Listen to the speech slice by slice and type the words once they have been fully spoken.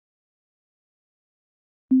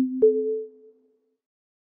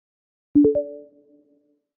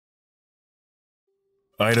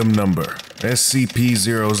Item Number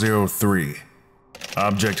SCP-003.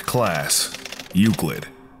 Object Class Euclid.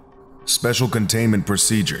 Special Containment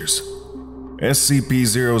Procedures.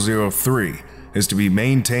 SCP-003 is to be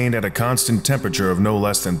maintained at a constant temperature of no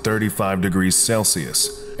less than 35 degrees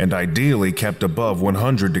Celsius, and ideally kept above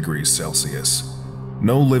 100 degrees Celsius.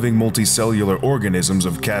 No living multicellular organisms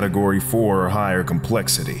of Category 4 or higher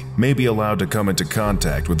complexity may be allowed to come into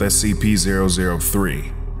contact with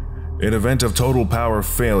SCP-003. In event of total power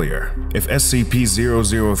failure, if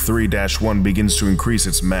SCP-003-1 begins to increase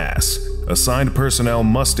its mass, assigned personnel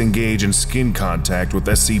must engage in skin contact with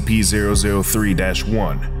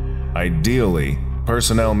SCP-003-1. Ideally,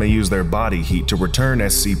 personnel may use their body heat to return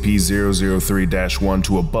SCP-003-1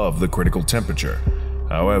 to above the critical temperature.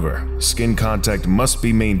 However, skin contact must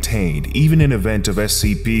be maintained even in event of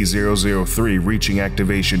SCP-003 reaching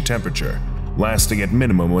activation temperature, lasting at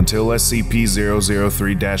minimum until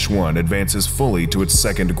SCP-003-1 advances fully to its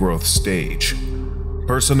second growth stage.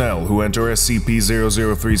 Personnel who enter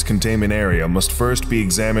SCP-003's containment area must first be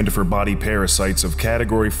examined for body parasites of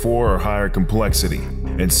Category 4 or higher complexity,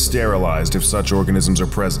 and sterilized if such organisms are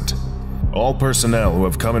present. All personnel who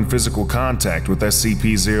have come in physical contact with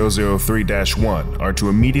SCP-003-1 are to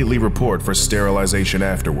immediately report for sterilization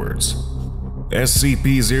afterwards.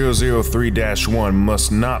 SCP-003-1 must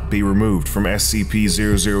not be removed from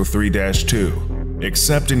SCP-003-2,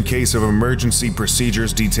 except in case of emergency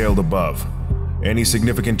procedures detailed above. Any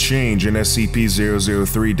significant change in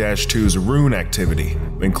SCP-003-2's rune activity,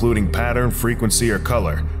 including pattern, frequency, or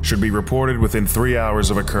color, should be reported within 3 hours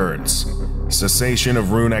of occurrence. Cessation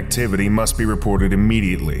of rune activity must be reported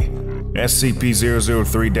immediately.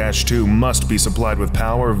 SCP-003-2 must be supplied with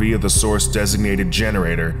power via the source-designated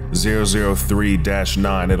generator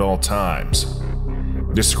 003-9 at all times.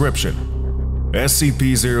 Description: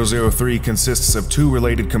 SCP-003 consists of two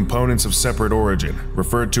related components of separate origin,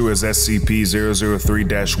 referred to as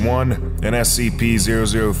SCP-003-1 and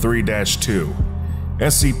SCP-003-2.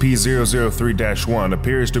 SCP-003-1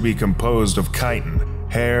 appears to be composed of chitin,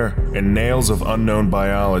 hair, and nails of unknown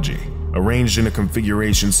biology, arranged in a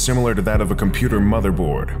configuration similar to that of a computer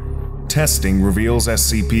motherboard. Testing reveals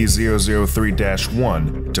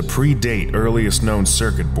SCP-003-1 to predate earliest known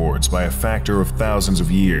circuit boards by a factor of thousands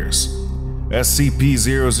of years.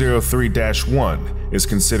 SCP-003-1 is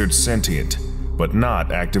considered sentient, but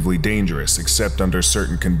not actively dangerous except under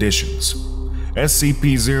certain conditions.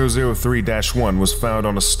 SCP-003-1 was found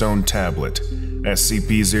on a stone tablet,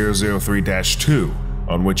 SCP-003-2,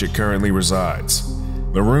 on which it currently resides.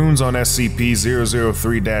 The runes on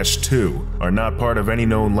SCP-003-2 are not part of any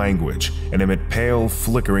known language and emit pale,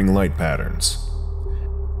 flickering light patterns.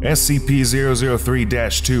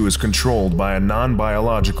 SCP-003-2 is controlled by a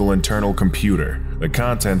non-biological internal computer, the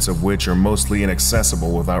contents of which are mostly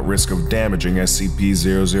inaccessible without risk of damaging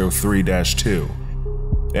SCP-003-2.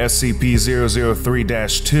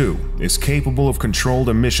 SCP-003-2 is capable of controlled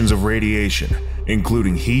emissions of radiation,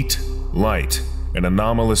 including heat, light, and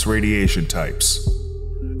anomalous radiation types.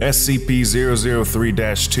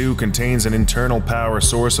 SCP-003-2 contains an internal power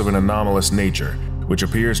source of an anomalous nature, which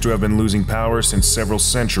appears to have been losing power since several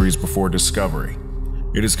centuries before discovery.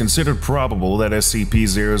 It is considered probable that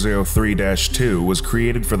SCP-003-2 was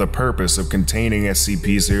created for the purpose of containing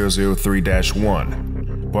SCP-003-1.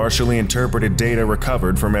 Partially interpreted data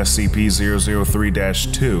recovered from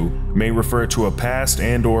SCP-003-2 may refer to a past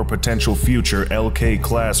and/or potential future LK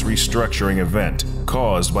Class restructuring event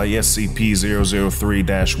caused by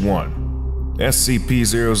SCP-003-1.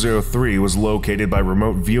 SCP-003 was located by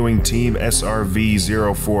Remote Viewing Team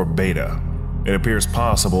SRV-04 Beta. It appears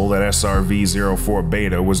possible that SRV-04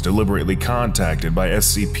 Beta was deliberately contacted by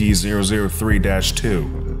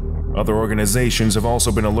SCP-003-2. Other organizations have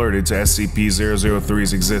also been alerted to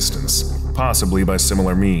SCP-003's existence, possibly by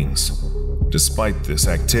similar means. Despite this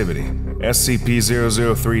activity,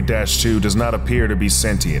 SCP-003-2 does not appear to be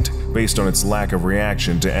sentient based on its lack of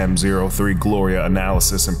reaction to M03 Gloria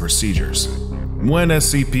analysis and procedures. When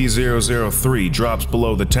SCP-003 drops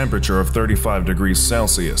below the temperature of 35 degrees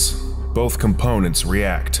Celsius, both components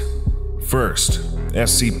react. First,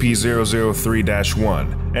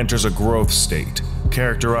 SCP-003-1 enters a growth state,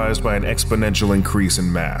 characterized by an exponential increase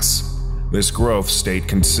in mass. This growth state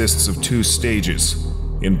consists of two stages.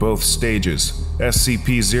 In both stages,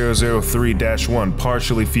 SCP-003-1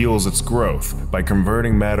 partially fuels its growth by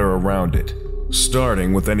converting matter around it,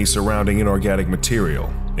 starting with any surrounding inorganic material,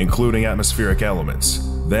 including atmospheric elements,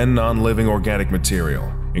 then non-living organic material,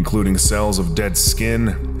 including cells of dead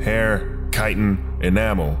skin, hair, chitin,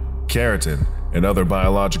 enamel, keratin, and other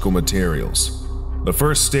biological materials. The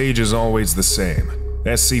first stage is always the same.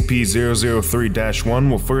 SCP-003-1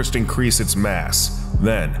 will first increase its mass,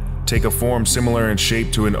 then take a form similar in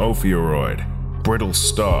shape to an ophiuroid, brittle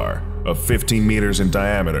star, of 15 meters in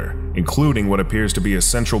diameter, including what appears to be a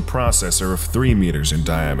central processor of 3 meters in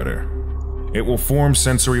diameter. It will form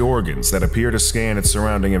sensory organs that appear to scan its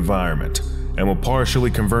surrounding environment, and will partially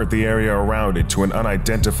convert the area around it to an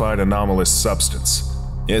unidentified anomalous substance.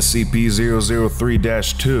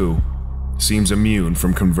 SCP-003-2 seems immune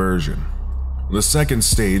from conversion. The second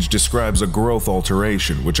stage describes a growth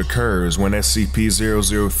alteration which occurs when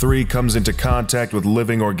SCP-003 comes into contact with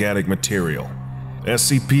living organic material.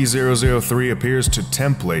 SCP-003 appears to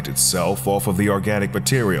template itself off of the organic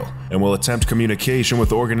material and will attempt communication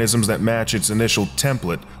with organisms that match its initial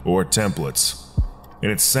template or templates. In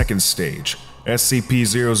its second stage,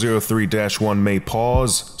 SCP-003-1 may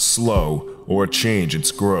pause, slow, or change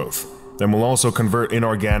its growth, and will also convert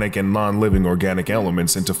inorganic and non-living organic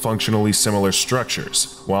elements into functionally similar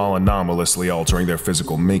structures, while anomalously altering their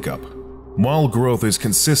physical makeup. While growth is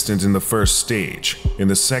consistent in the first stage, in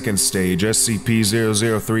the second stage,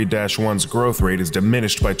 SCP-003-1's growth rate is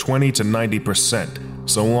diminished by 20 to 90%,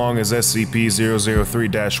 so long as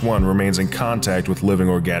SCP-003-1 remains in contact with living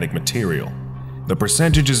organic material. The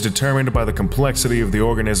percentage is determined by the complexity of the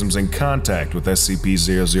organisms in contact with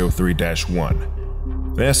SCP-003-1.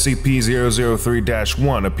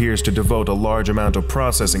 SCP-003-1 appears to devote a large amount of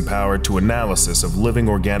processing power to analysis of living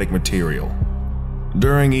organic material.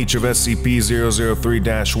 During each of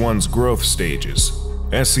SCP-003-1's growth stages,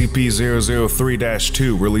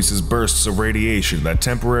 SCP-003-2 releases bursts of radiation that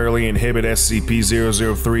temporarily inhibit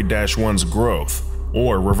SCP-003-1's growth,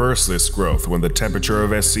 or reverse this growth when the temperature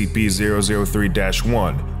of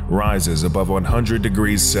SCP-003-1 rises above 100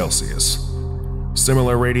 degrees Celsius.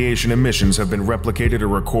 Similar radiation emissions have been replicated or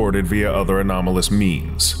recorded via other anomalous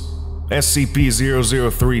means.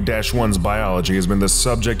 SCP-003-1's biology has been the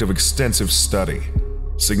subject of extensive study.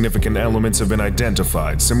 Significant elements have been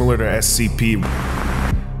identified similar to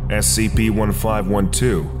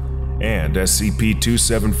SCP-1512 and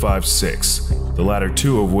SCP-2756, the latter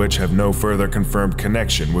two of which have no further confirmed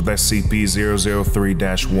connection with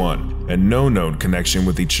SCP-003-1 and no known connection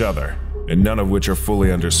with each other, and none of which are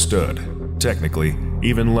fully understood. Technically,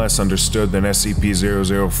 even less understood than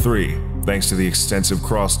SCP-003, thanks to the extensive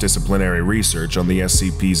cross-disciplinary research on the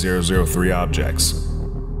SCP-003 objects.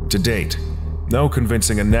 To date, no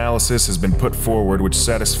convincing analysis has been put forward which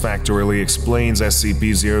satisfactorily explains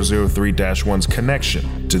SCP-003-1's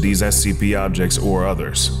connection to these SCP objects or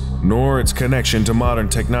others, nor its connection to modern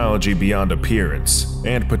technology beyond appearance,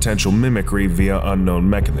 and potential mimicry via unknown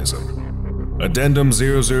mechanism. Addendum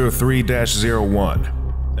 003-01.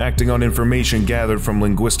 Acting on information gathered from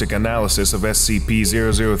linguistic analysis of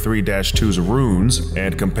SCP-003-2's runes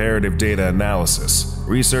and comparative data analysis,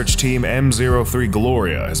 Research Team M03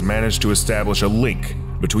 Gloria has managed to establish a link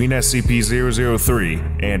between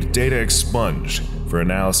SCP-003 and data expunged for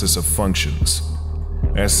analysis of functions.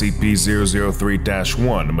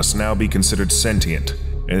 SCP-003-1 must now be considered sentient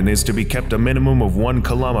and is to be kept a minimum of 1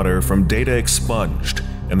 kilometer from data expunged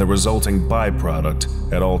and the resulting byproduct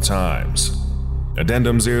at all times.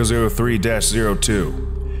 Addendum 003-02.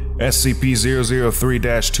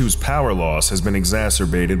 SCP-003-2's power loss has been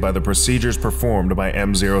exacerbated by the procedures performed by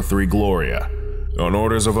M03 Gloria. On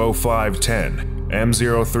orders of 0510,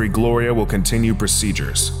 M03 Gloria will continue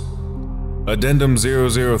procedures. Addendum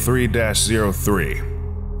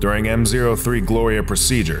 003-03. During M03 Gloria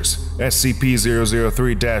procedures,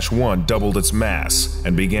 SCP-003-1 doubled its mass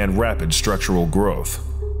and began rapid structural growth.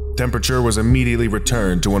 Temperature was immediately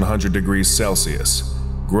returned to 100 degrees Celsius.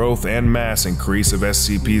 Growth and mass increase of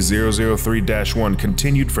SCP-003-1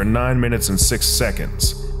 continued for 9 minutes and 6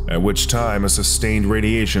 seconds, at which time a sustained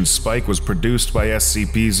radiation spike was produced by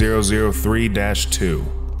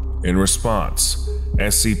SCP-003-2. In response,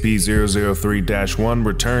 SCP-003-1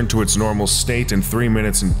 returned to its normal state in 3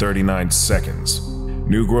 minutes and 39 seconds.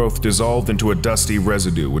 New growth dissolved into a dusty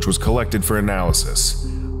residue which was collected for analysis.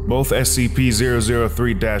 Both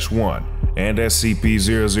SCP-003-1 and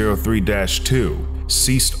SCP-003-2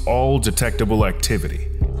 ceased all detectable activity.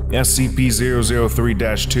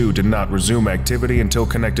 SCP-003-2 did not resume activity until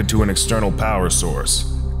connected to an external power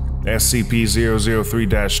source.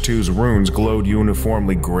 SCP-003-2's runes glowed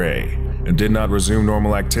uniformly gray and did not resume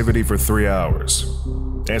normal activity for 3 hours.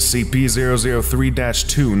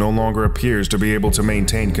 SCP-003-2 no longer appears to be able to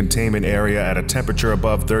maintain containment area at a temperature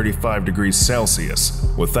above 35 degrees Celsius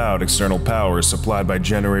without external power supplied by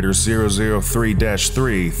generators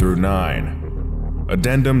 003-3 through 9.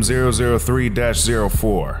 Addendum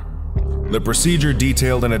 003-04. The procedure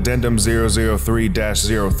detailed in Addendum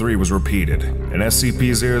 003-03 was repeated, and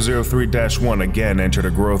SCP-003-1 again entered a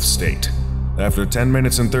growth state. After 10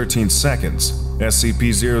 minutes and 13 seconds,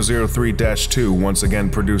 SCP-003-2 once again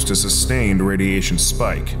produced a sustained radiation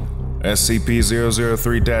spike.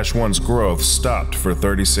 SCP-003-1's growth stopped for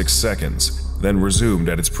 36 seconds, then resumed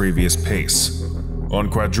at its previous pace. On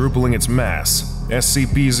quadrupling its mass,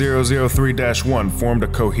 SCP-003-1 formed a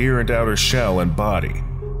coherent outer shell and body.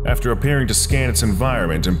 After appearing to scan its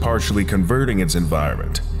environment and partially converting its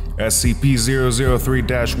environment,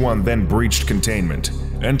 SCP-003-1 then breached containment,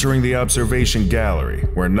 entering the observation gallery,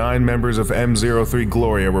 where 9 members of M03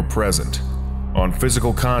 Gloria were present. On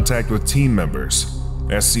physical contact with team members,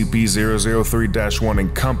 SCP-003-1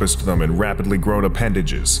 encompassed them in rapidly grown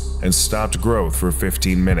appendages and stopped growth for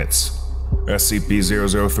 15 minutes.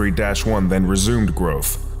 SCP-003-1 then resumed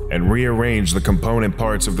growth and rearranged the component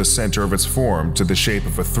parts of the center of its form to the shape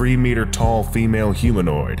of a 3-meter-tall female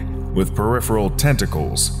humanoid, with peripheral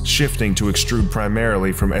tentacles shifting to extrude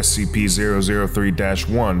primarily from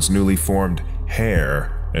SCP-003-1's newly formed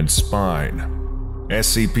hair and spine.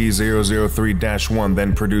 SCP-003-1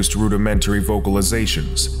 then produced rudimentary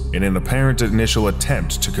vocalizations in an apparent initial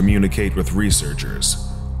attempt to communicate with researchers.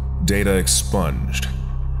 Data expunged.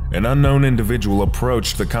 An unknown individual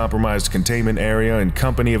approached the compromised containment area in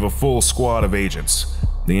company of a full squad of agents.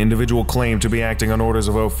 The individual claimed to be acting on orders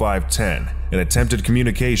of 0510 and attempted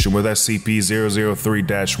communication with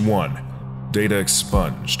SCP-003-1. Data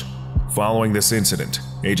expunged. Following this incident,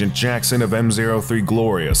 Agent Jackson of M03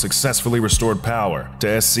 Gloria successfully restored power to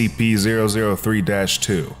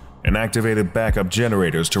SCP-003-2 and activated backup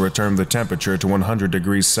generators to return the temperature to 100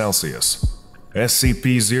 degrees Celsius.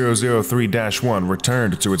 SCP-003-1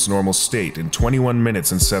 returned to its normal state in 21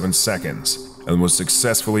 minutes and 7 seconds and was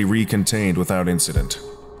successfully recontained without incident.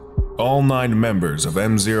 All 9 members of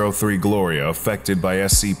M03 Gloria affected by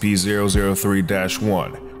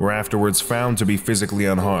SCP-003-1 were afterwards found to be physically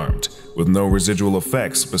unharmed, with no residual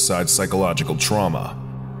effects besides psychological trauma.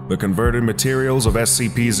 The converted materials of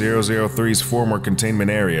SCP-003's former containment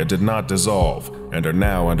area did not dissolve and are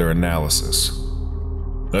now under analysis.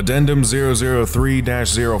 Addendum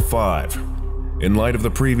 003-05. In light of the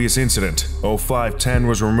previous incident, 0510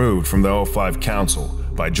 was removed from the 05 Council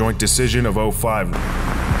by joint decision of 05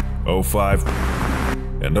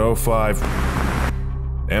 and 05.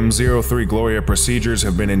 M03 Gloria procedures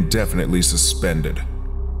have been indefinitely suspended.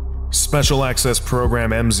 Special Access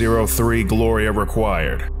Program M03 Gloria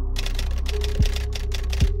required.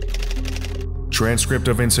 Transcript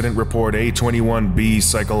of Incident Report A21B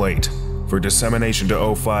Cycle 8 for dissemination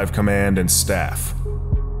to 05 Command and staff.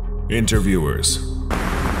 Interviewers.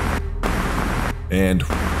 And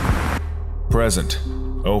present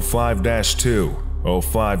 05-2,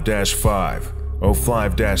 05-5,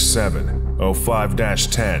 05-7,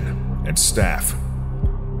 05-10, and staff.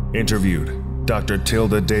 Interviewed Dr.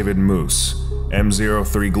 Tilda David Moose,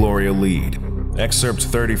 M03 Gloria Lead, Excerpt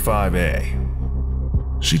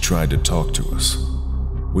 35A. She tried to talk to us.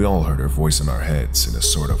 We all heard her voice in our heads in a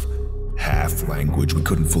sort of half-language we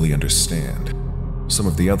couldn't fully understand. Some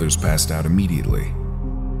of the others passed out immediately.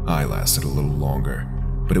 I lasted a little longer,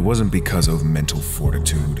 but it wasn't because of mental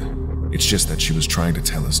fortitude. It's just that she was trying to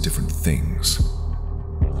tell us different things.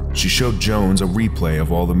 She showed Jones a replay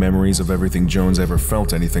of all the memories of everything Jones ever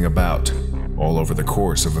felt anything about, all over the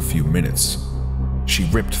course of a few minutes. She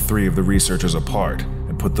ripped 3 of the researchers apart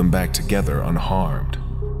and put them back together unharmed.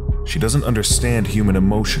 She doesn't understand human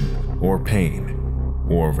emotion or pain,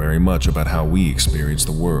 or very much about how we experience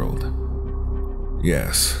the world.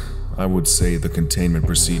 Yes, I would say the containment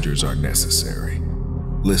procedures are necessary.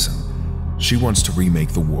 Listen, she wants to remake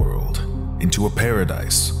the world into a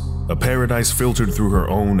paradise filtered through her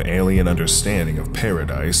own alien understanding of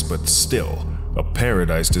paradise, but still a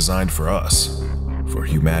paradise designed for us, for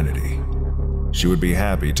humanity. She would be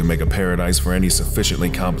happy to make a paradise for any sufficiently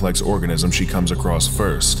complex organism she comes across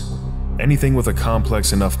first. Anything with a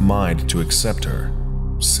complex enough mind to accept her.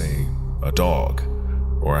 Say, a dog,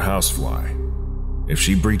 or a housefly. If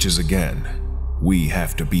she breaches again, we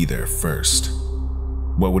have to be there first.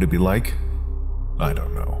 What would it be like? I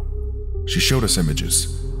don't know. She showed us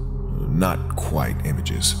images. Not quite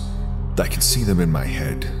images. I can see them in my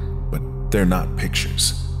head, but they're not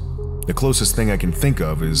pictures. The closest thing I can think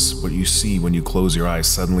of is what you see when you close your eyes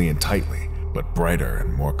suddenly and tightly, but brighter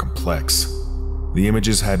and more complex. The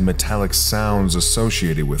images had metallic sounds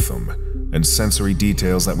associated with them, and sensory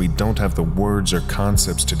details that we don't have the words or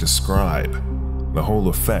concepts to describe. The whole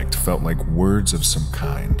effect felt like words of some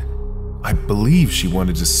kind. I believe she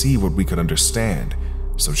wanted to see what we could understand,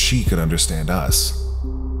 so she could understand us.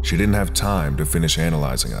 She didn't have time to finish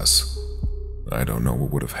analyzing us. I don't know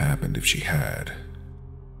what would have happened if she had.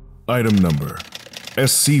 Item number: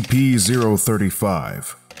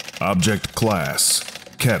 SCP-035. Object Class: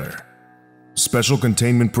 Keter. Special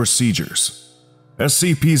Containment Procedures: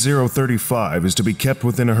 SCP-035 is to be kept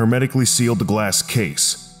within a hermetically sealed glass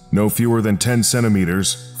case, no fewer than 10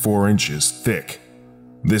 centimeters, 4 inches thick.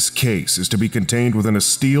 This case is to be contained within a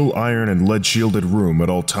steel, iron, and lead-shielded room at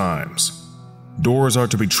all times. Doors are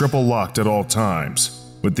to be triple locked at all times,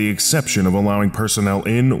 with the exception of allowing personnel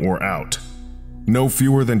in or out. No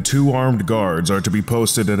fewer than 2 armed guards are to be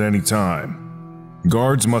posted at any time.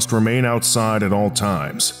 Guards must remain outside at all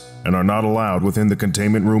times, and are not allowed within the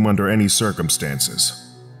containment room under any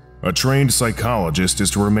circumstances. A trained psychologist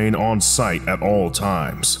is to remain on site at all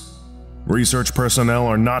times. Research personnel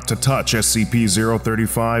are not to touch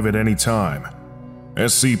SCP-035 at any time.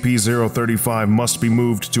 SCP-035 must be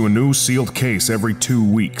moved to a new sealed case every 2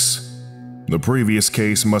 weeks. The previous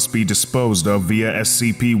case must be disposed of via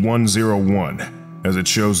SCP-101, as it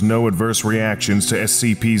shows no adverse reactions to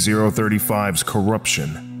SCP-035's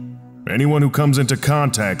corruption. Anyone who comes into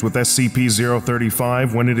contact with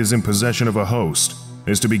SCP-035 when it is in possession of a host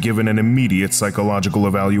is to be given an immediate psychological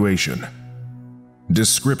evaluation.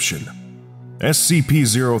 Description: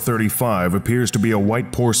 SCP-035 appears to be a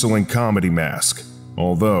white porcelain comedy mask,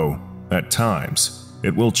 although, at times,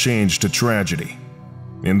 it will change to tragedy.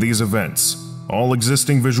 In these events, all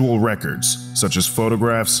existing visual records, such as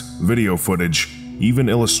photographs, video footage, even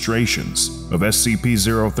illustrations of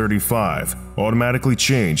SCP-035 automatically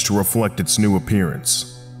change to reflect its new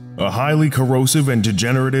appearance. A highly corrosive and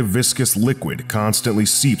degenerative viscous liquid constantly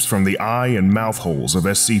seeps from the eye and mouth holes of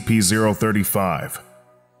SCP-035.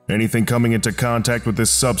 Anything coming into contact with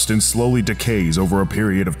this substance slowly decays over a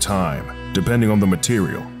period of time, depending on the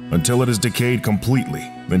material, until it is decayed completely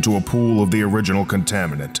into a pool of the original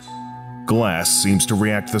contaminant. Glass seems to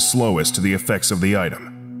react the slowest to the effects of the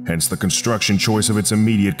item, hence the construction choice of its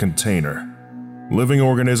immediate container. Living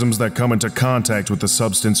organisms that come into contact with the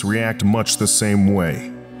substance react much the same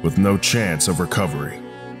way, with no chance of recovery.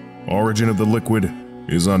 Origin of the liquid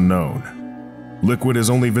is unknown. Liquid is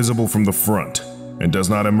only visible from the front, and does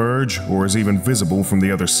not emerge or is even visible from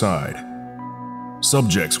the other side.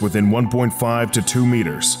 Subjects within 1.5 to 2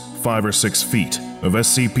 meters, 5 or 6 feet, of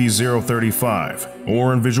SCP-035,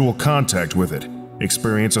 or in visual contact with it,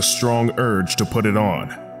 experience a strong urge to put it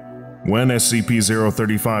on. When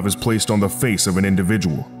SCP-035 is placed on the face of an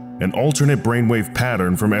individual, an alternate brainwave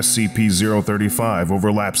pattern from SCP-035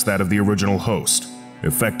 overlaps that of the original host,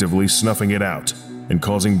 effectively snuffing it out and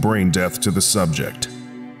causing brain death to the subject.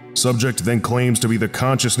 Subject then claims to be the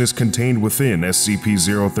consciousness contained within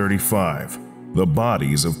SCP-035. The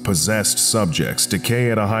bodies of possessed subjects decay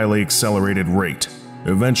at a highly accelerated rate,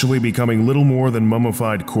 eventually becoming little more than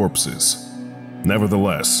mummified corpses.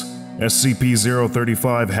 Nevertheless,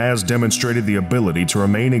 SCP-035 has demonstrated the ability to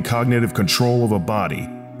remain in cognitive control of a body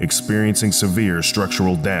experiencing severe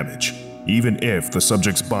structural damage, even if the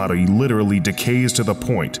subject's body literally decays to the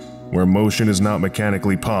point where motion is not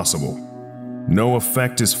mechanically possible. No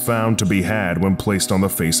effect is found to be had when placed on the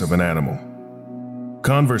face of an animal.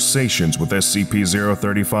 Conversations with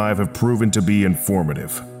SCP-035 have proven to be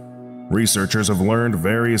informative. Researchers have learned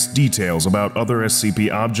various details about other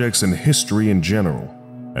SCP objects and history in general,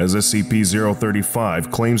 as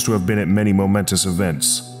SCP-035 claims to have been at many momentous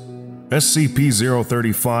events.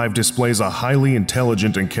 SCP-035 displays a highly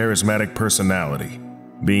intelligent and charismatic personality,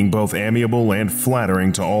 being both amiable and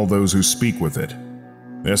flattering to all those who speak with it.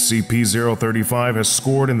 SCP-035 has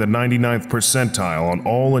scored in the 99th percentile on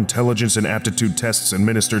all intelligence and aptitude tests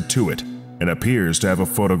administered to it, and appears to have a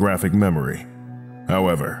photographic memory.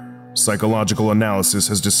 However, psychological analysis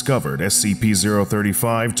has discovered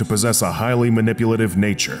SCP-035 to possess a highly manipulative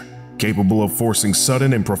nature, capable of forcing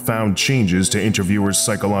sudden and profound changes to interviewers'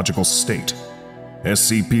 psychological state.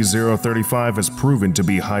 SCP-035 has proven to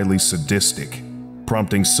be highly sadistic,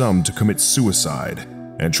 prompting some to commit suicide,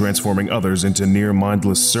 and transforming others into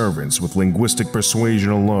near-mindless servants with linguistic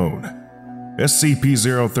persuasion alone.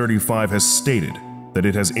 SCP-035 has stated that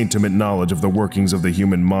it has intimate knowledge of the workings of the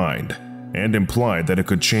human mind, and implied that it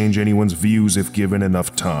could change anyone's views if given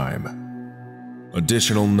enough time.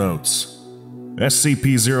 Additional notes: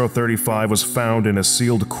 SCP-035 was found in a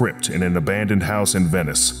sealed crypt in an abandoned house in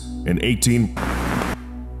Venice in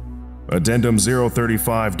Addendum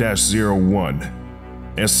 035-01.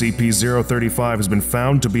 SCP-035 has been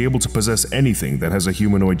found to be able to possess anything that has a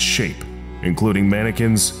humanoid shape, including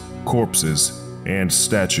mannequins, corpses, and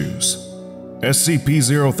statues.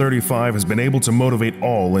 SCP-035 has been able to motivate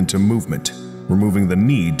all into movement, removing the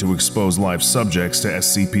need to expose live subjects to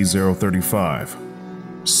SCP-035.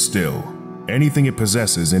 Still, Anything it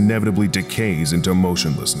possesses inevitably decays into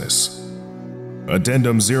motionlessness.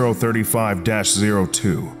 Addendum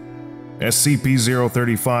 035-02.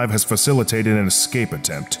 SCP-035 has facilitated an escape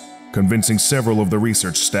attempt, convincing several of the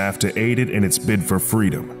research staff to aid it in its bid for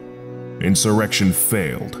freedom. Insurrection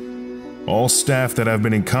failed. All staff that have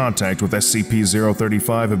been in contact with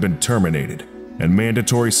SCP-035 have been terminated, and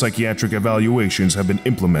mandatory psychiatric evaluations have been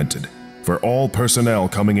implemented for all personnel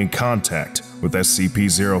coming in contact with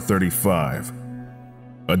SCP-035.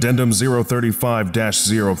 Addendum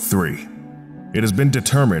 035-03. It has been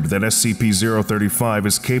determined that SCP-035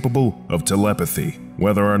 is capable of telepathy,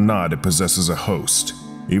 whether or not it possesses a host,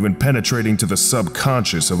 even penetrating to the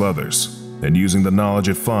subconscious of others and using the knowledge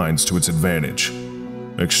it finds to its advantage.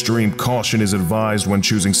 Extreme caution is advised when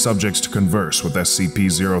choosing subjects to converse with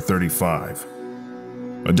SCP-035.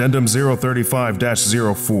 Addendum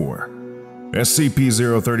 035-04.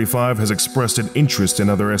 SCP-035 has expressed an interest in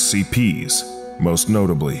other SCPs, most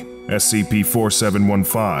notably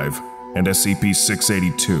SCP-4715 and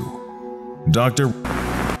SCP-682. Dr.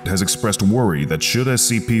 has expressed worry that should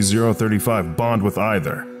SCP-035 bond with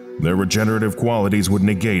either, their regenerative qualities would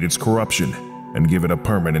negate its corruption and give it a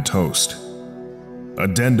permanent host.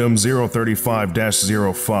 Addendum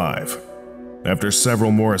 035-05. After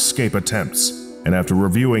several more escape attempts, and after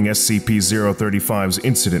reviewing SCP-035's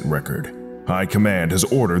incident record, High Command has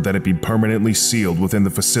ordered that it be permanently sealed within the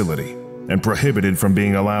facility and prohibited from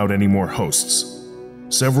being allowed any more hosts.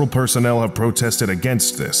 Several personnel have protested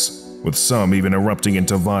against this, with some even erupting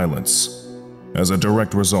into violence. As a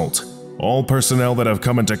direct result, all personnel that have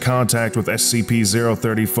come into contact with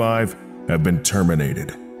SCP-035 have been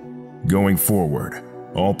terminated. Going forward,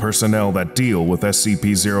 all personnel that deal with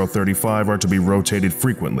SCP-035 are to be rotated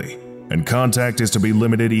frequently, and contact is to be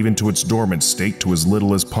limited even to its dormant state to as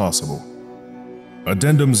little as possible.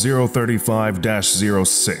 Addendum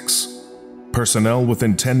 035-06. Personnel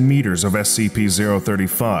within 10 meters of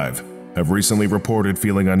SCP-035 have recently reported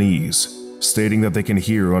feeling unease, stating that they can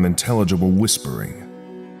hear unintelligible whispering.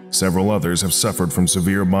 Several others have suffered from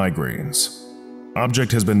severe migraines.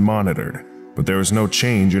 Object has been monitored, but there is no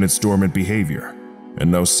change in its dormant behavior,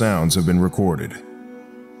 and no sounds have been recorded.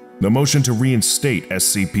 The motion to reinstate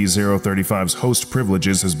SCP-035's host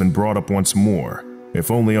privileges has been brought up once more,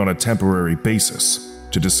 if only on a temporary basis,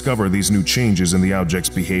 to discover these new changes in the object's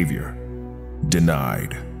behavior.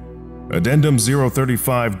 Denied. Addendum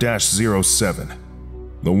 035-07.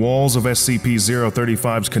 The walls of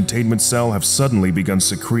SCP-035's containment cell have suddenly begun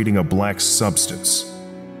secreting a black substance.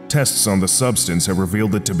 Tests on the substance have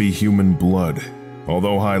revealed it to be human blood,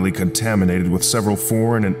 although highly contaminated with several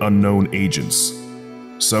foreign and unknown agents.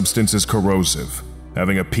 Substance is corrosive,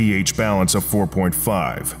 having a pH balance of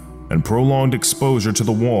 4.5, and prolonged exposure to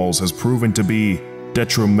the walls has proven to be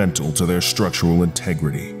detrimental to their structural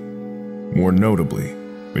integrity. More notably,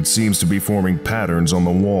 it seems to be forming patterns on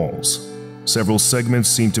the walls. Several segments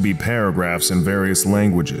seem to be paragraphs in various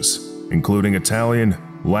languages, including Italian,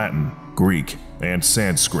 Latin, Greek, and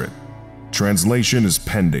Sanskrit. Translation is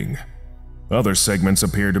pending. Other segments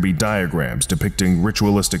appear to be diagrams depicting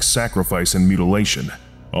ritualistic sacrifice and mutilation,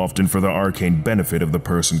 often for the arcane benefit of the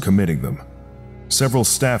person committing them. Several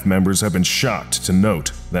staff members have been shocked to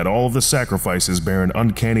note that all of the sacrifices bear an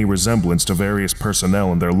uncanny resemblance to various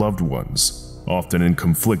personnel and their loved ones, often in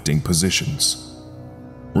conflicting positions.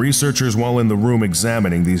 Researchers while in the room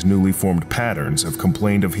examining these newly formed patterns have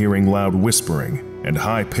complained of hearing loud whispering and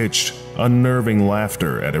high-pitched, unnerving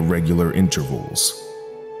laughter at irregular intervals.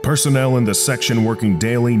 Personnel in the section working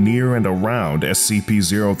daily near and around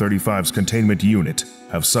SCP-035's containment unit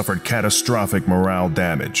have suffered catastrophic morale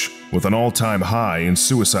damage, with an all-time high in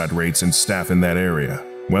suicide rates in staff in that area,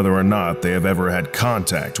 whether or not they have ever had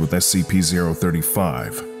contact with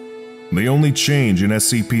SCP-035. The only change in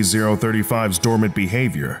SCP-035's dormant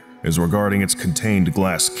behavior is regarding its contained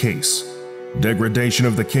glass case. Degradation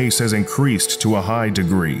of the case has increased to a high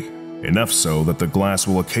degree, enough so that the glass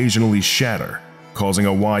will occasionally shatter, causing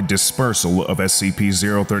a wide dispersal of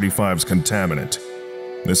SCP-035's contaminant.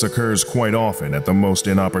 This occurs quite often at the most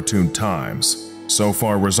inopportune times, so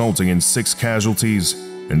far resulting in 6 casualties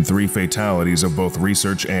and 3 fatalities of both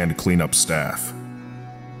research and cleanup staff.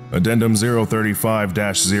 Addendum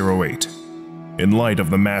 035-08. In light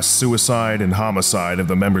of the mass suicide and homicide of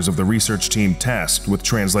the members of the research team tasked with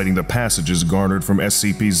translating the passages garnered from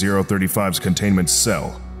SCP-035's containment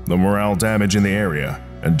cell, the morale damage in the area,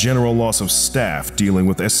 and general loss of staff dealing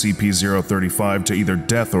with SCP-035 to either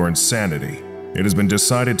death or insanity, it has been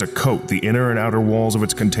decided to coat the inner and outer walls of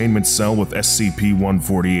its containment cell with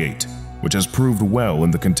SCP-148, which has proved well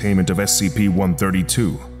in the containment of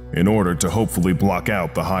SCP-132, in order to hopefully block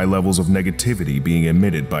out the high levels of negativity being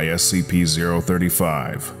emitted by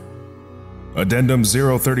SCP-035. Addendum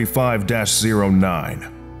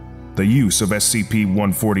 035-09. The use of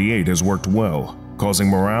SCP-148 has worked well, causing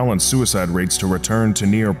morale and suicide rates to return to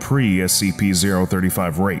near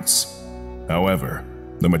pre-SCP-035 rates. However,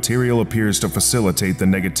 the material appears to facilitate the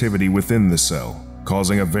negativity within the cell,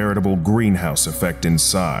 causing a veritable greenhouse effect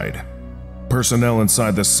inside. Personnel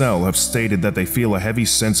inside the cell have stated that they feel a heavy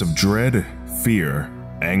sense of dread, fear,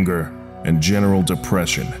 anger, and general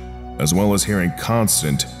depression, as well as hearing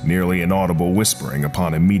constant, nearly inaudible whispering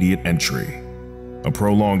upon immediate entry. A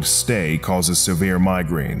prolonged stay causes severe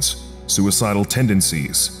migraines, suicidal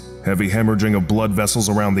tendencies, heavy hemorrhaging of blood vessels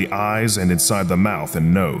around the eyes and inside the mouth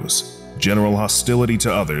and nose, general hostility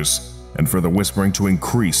to others, and for the whispering to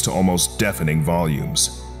increase to almost deafening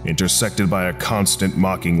volumes, intersected by a constant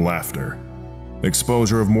mocking laughter.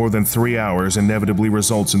 Exposure of more than 3 hours inevitably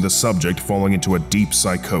results in the subject falling into a deep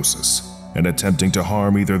psychosis and attempting to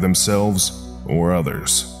harm either themselves or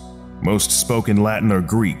others. Most spoke in Latin or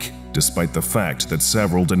Greek, despite the fact that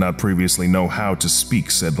several did not previously know how to speak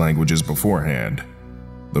said languages beforehand.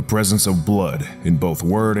 The presence of blood in both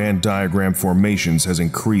word and diagram formations has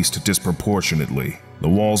increased disproportionately, the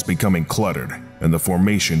walls becoming cluttered and the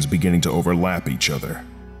formations beginning to overlap each other.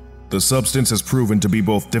 The substance has proven to be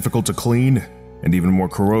both difficult to clean and even more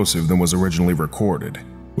corrosive than was originally recorded,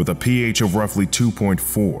 with a pH of roughly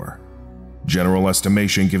 2.4. General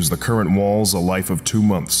estimation gives the current walls a life of 2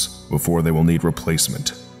 months before they will need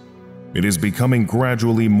replacement. It is becoming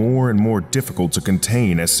gradually more and more difficult to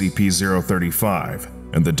contain SCP-035,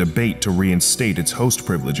 and the debate to reinstate its host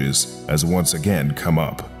privileges has once again come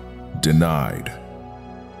up. Denied.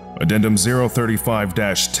 Addendum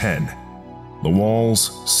 035-10. The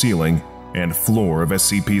walls, ceiling, and floor of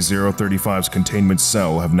SCP-035's containment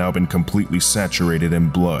cell have now been completely saturated in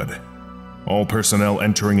blood. All personnel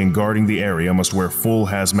entering and guarding the area must wear full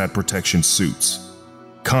hazmat protection suits.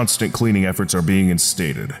 Constant cleaning efforts are being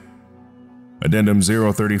instated. Addendum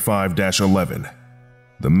 035-11.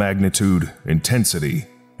 The magnitude, intensity,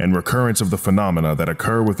 and recurrence of the phenomena that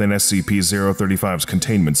occur within SCP-035's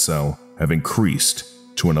containment cell have increased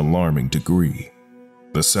to an alarming degree.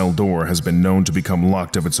 The cell door has been known to become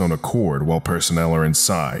locked of its own accord while personnel are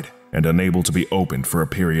inside and unable to be opened for a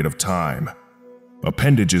period of time.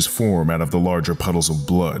 Appendages form out of the larger puddles of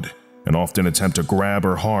blood and often attempt to grab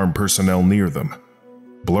or harm personnel near them.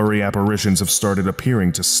 Blurry apparitions have started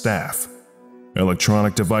appearing to staff.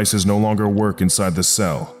 Electronic devices no longer work inside the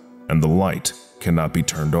cell, and the light cannot be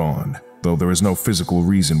turned on, though there is no physical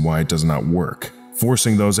reason why it does not work,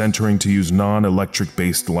 forcing those entering to use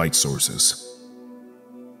non-electric-based light sources.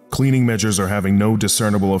 Cleaning measures are having no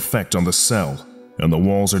discernible effect on the cell, and the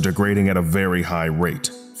walls are degrading at a very high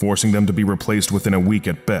rate, forcing them to be replaced within a week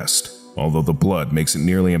at best, although the blood makes it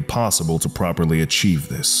nearly impossible to properly achieve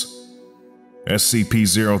this.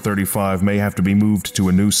 SCP-035 may have to be moved to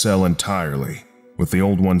a new cell entirely, with the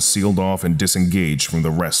old one sealed off and disengaged from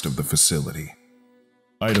the rest of the facility.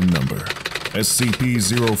 Item Number: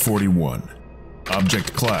 SCP-041.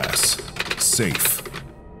 Object Class: Safe.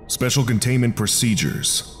 Special Containment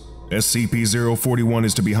Procedures: SCP-041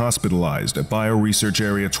 is to be hospitalized at Bioresearch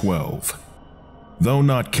Area 12. Though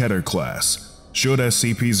not Keter Class, should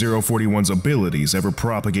SCP-041's abilities ever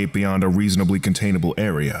propagate beyond a reasonably containable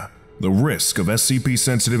area, the risk of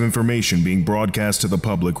SCP-sensitive information being broadcast to the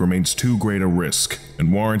public remains too great a risk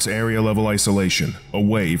and warrants area-level isolation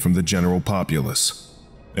away from the general populace.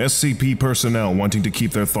 SCP personnel wanting to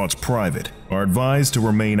keep their thoughts private are advised to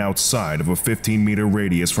remain outside of a 15-meter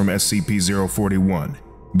radius from SCP-041,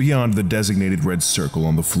 beyond the designated red circle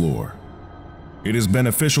on the floor. It is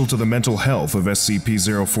beneficial to the mental health of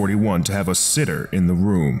SCP-041 to have a sitter in the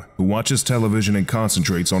room who watches television and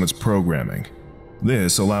concentrates on its programming.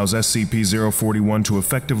 This allows SCP-041 to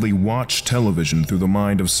effectively watch television through the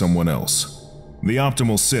mind of someone else. The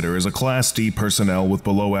optimal sitter is a Class D personnel with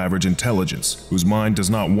below-average intelligence, whose mind does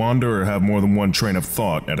not wander or have more than one train of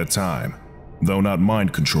thought at a time. Though not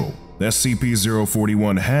mind control,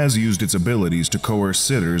 SCP-041 has used its abilities to coerce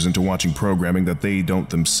sitters into watching programming that they don't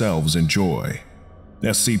themselves enjoy.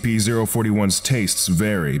 SCP-041's tastes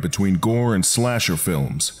vary between gore and slasher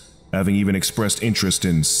films, having even expressed interest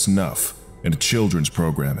in snuff and children's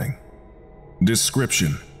programming.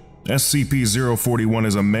 Description: SCP-041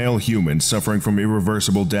 is a male human suffering from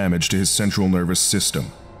irreversible damage to his central nervous system,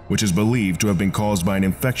 which is believed to have been caused by an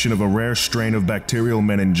infection of a rare strain of bacterial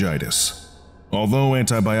meningitis. Although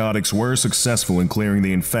antibiotics were successful in clearing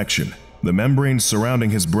the infection, the membranes surrounding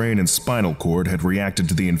his brain and spinal cord had reacted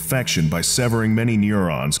to the infection by severing many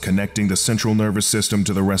neurons connecting the central nervous system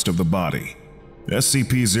to the rest of the body.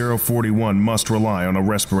 SCP-041 must rely on a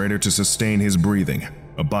respirator to sustain his breathing,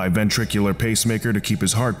 a biventricular pacemaker to keep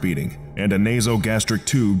his heart beating, and a nasogastric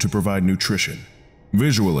tube to provide nutrition.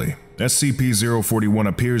 Visually, SCP-041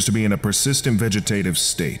 appears to be in a persistent vegetative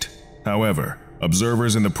state. However,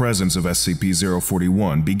 observers in the presence of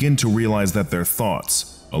SCP-041 begin to realize that their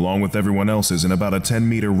thoughts, along with everyone else's in about a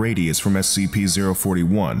 10-meter radius from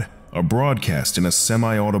SCP-041, are broadcast in a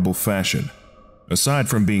semi-audible fashion. Aside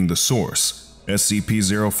from being the source,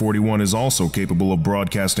 SCP-041 is also capable of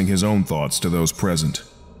broadcasting his own thoughts to those present.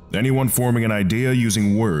 Anyone forming an idea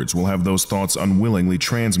using words will have those thoughts unwillingly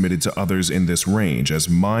transmitted to others in this range as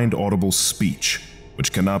mind-audible speech,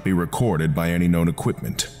 which cannot be recorded by any known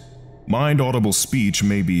equipment. Mind-audible speech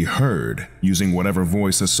may be heard using whatever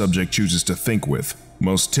voice a subject chooses to think with.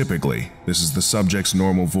 Most typically, this is the subject's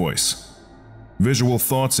normal voice. Visual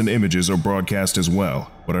thoughts and images are broadcast as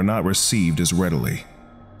well, but are not received as readily.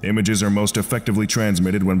 Images are most effectively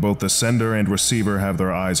transmitted when both the sender and receiver have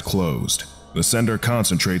their eyes closed. The sender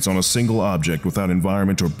concentrates on a single object without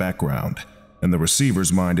environment or background, and the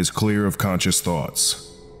receiver's mind is clear of conscious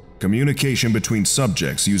thoughts. Communication between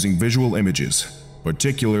subjects using visual images,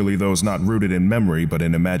 particularly those not rooted in memory but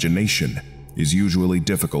in imagination, is usually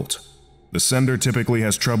difficult. The sender typically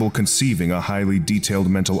has trouble conceiving a highly detailed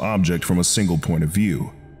mental object from a single point of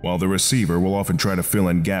view, while the receiver will often try to fill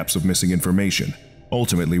in gaps of missing information,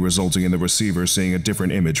 ultimately resulting in the receiver seeing a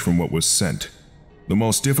different image from what was sent. The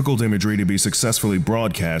most difficult imagery to be successfully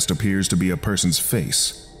broadcast appears to be a person's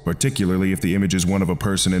face, particularly if the image is one of a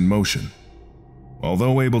person in motion.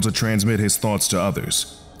 Although able to transmit his thoughts to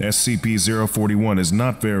others, SCP-041 is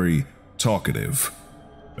not very talkative.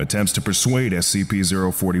 Attempts to persuade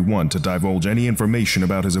SCP-041 to divulge any information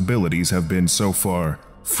about his abilities have been so far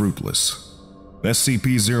fruitless.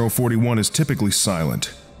 SCP-041 is typically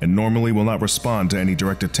silent and normally will not respond to any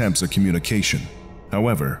direct attempts at communication.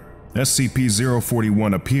 However,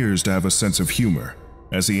 SCP-041 appears to have a sense of humor,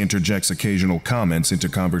 as he interjects occasional comments into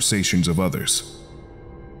conversations of others.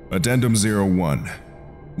 Addendum 01.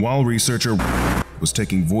 While researcher was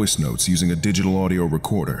taking voice notes using a digital audio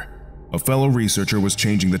recorder, a fellow researcher was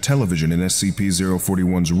changing the television in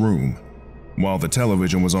SCP-041's room. While the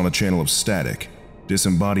television was on a channel of static,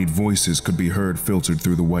 disembodied voices could be heard filtered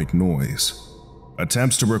through the white noise.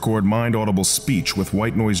 Attempts to record mind-audible speech with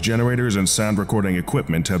white noise generators and sound recording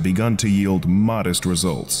equipment have begun to yield modest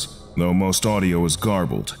results, though most audio is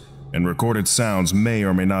garbled, and recorded sounds may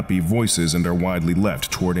or may not be voices and are widely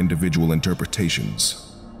left toward individual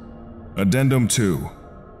interpretations. Addendum 2.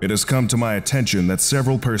 It has come to my attention that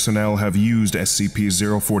several personnel have used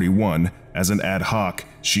SCP-041 as an ad hoc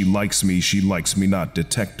she likes me not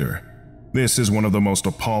detector. This is one of the most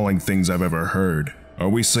appalling things I've ever heard. Are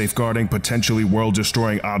we safeguarding potentially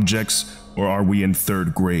world-destroying objects, or are we in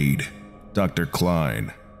 3rd grade? Dr.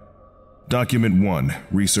 Klein. Document 1,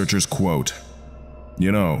 researcher's quote.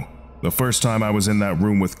 You know, the first time I was in that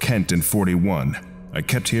room with Kent in 41, I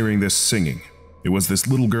kept hearing this singing. It was this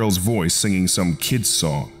little girl's voice singing some kid's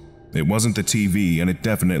song. It wasn't the TV, and it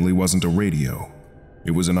definitely wasn't a radio.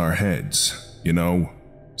 It was in our heads, you know?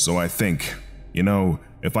 So I think,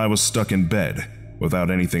 if I was stuck in bed, without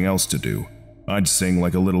anything else to do, I'd sing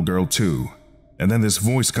like a little girl too. And then this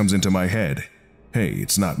voice comes into my head. Hey,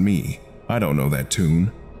 it's not me. I don't know that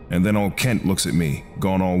tune. And then old Kent looks at me,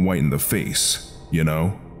 gone all white in the face, you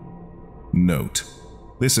know? Note: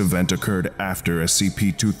 this event occurred after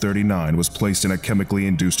SCP-239 was placed in a chemically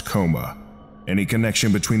induced coma. Any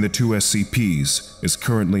connection between the two SCPs is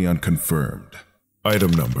currently unconfirmed.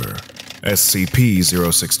 Item number: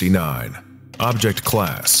 SCP-069. Object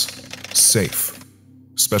Class: Safe.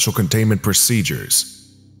 Special Containment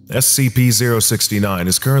Procedures: SCP-069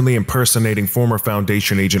 is currently impersonating former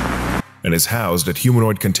Foundation agent and is housed at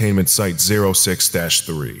Humanoid Containment Site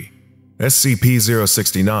 06-3.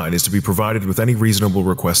 SCP-069 is to be provided with any reasonable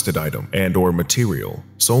requested item and/or material,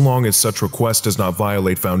 so long as such request does not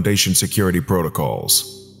violate Foundation security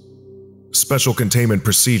protocols. Special Containment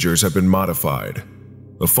Procedures have been modified.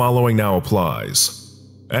 The following now applies.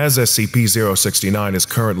 As SCP-069 is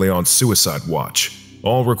currently on suicide watch,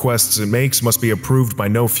 all requests it makes must be approved by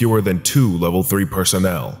no fewer than 2 Level 3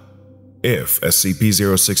 personnel. If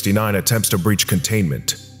SCP-069 attempts to breach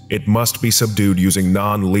containment, it must be subdued using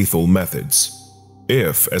non-lethal methods.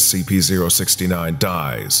 If SCP-069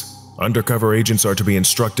 dies, undercover agents are to be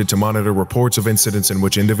instructed to monitor reports of incidents in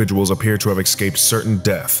which individuals appear to have escaped certain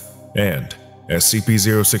death, and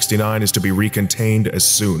SCP-069 is to be recontained as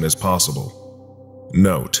soon as possible.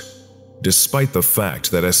 Note: despite the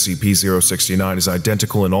fact that SCP-069 is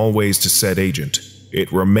identical in all ways to said agent,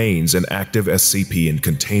 it remains an active SCP in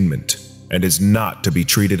containment, and is not to be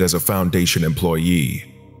treated as a Foundation employee.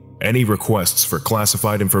 Any requests for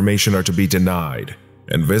classified information are to be denied,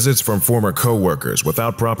 and visits from former co-workers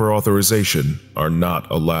without proper authorization are not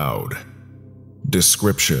allowed.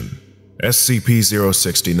 Description: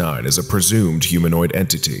 SCP-069 is a presumed humanoid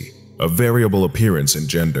entity of variable appearance and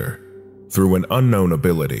gender. Through an unknown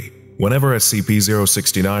ability, whenever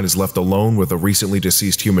SCP-069 is left alone with a recently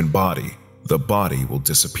deceased human body, the body will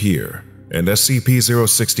disappear, and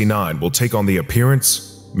SCP-069 will take on the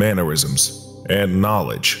appearance, mannerisms, and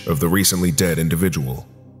knowledge of the recently dead individual.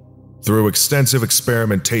 Through extensive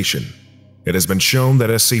experimentation, it has been shown that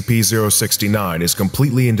SCP-069 is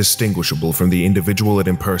completely indistinguishable from the individual it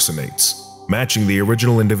impersonates, matching the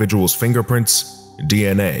original individual's fingerprints,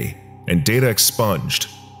 DNA, and data expunged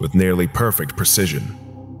with nearly perfect precision.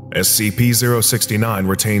 SCP-069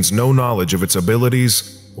 retains no knowledge of its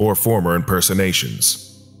abilities or former impersonations.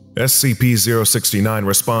 SCP-069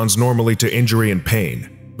 responds normally to injury and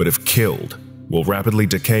pain, but if killed, will rapidly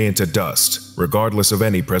decay into dust, regardless of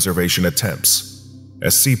any preservation attempts.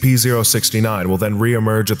 SCP-069 will then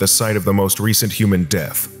re-emerge at the site of the most recent human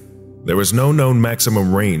death. There is no known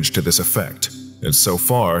maximum range to this effect, and so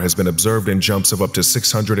far has been observed in jumps of up to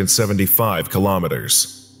 675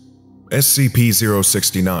 kilometers.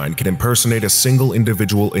 SCP-069 can impersonate a single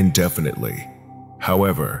individual indefinitely.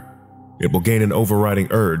 However, it will gain an overriding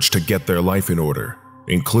urge to get their life in order,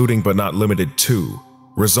 including but not limited to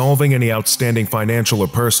resolving any outstanding financial or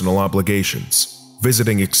personal obligations,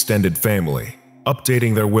 visiting extended family,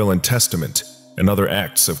 updating their will and testament, and other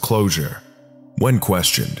acts of closure. When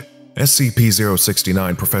questioned,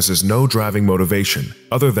 SCP-069 professes no driving motivation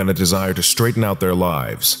other than a desire to straighten out their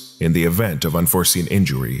lives in the event of unforeseen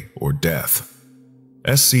injury or death.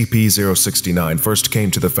 SCP-069 first came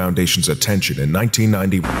to the Foundation's attention in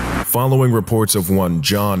 1990 following reports of one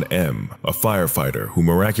John M., a firefighter who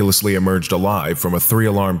miraculously emerged alive from a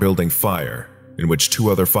 3-alarm building fire, in which 2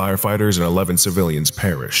 other firefighters and 11 civilians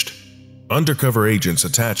perished. Undercover agents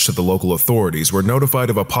attached to the local authorities were notified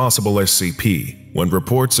of a possible SCP when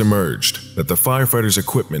reports emerged that the firefighters'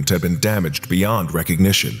 equipment had been damaged beyond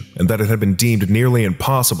recognition and that it had been deemed nearly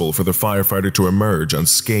impossible for the firefighter to emerge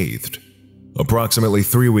unscathed. Approximately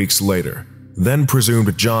 3 weeks later, then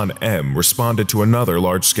presumed John M. responded to another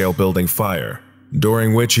large-scale building fire,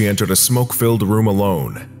 during which he entered a smoke-filled room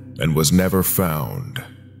alone and was never found.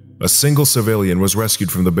 A single civilian was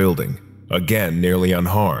rescued from the building, again nearly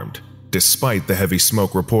unharmed, despite the heavy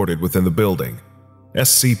smoke reported within the building.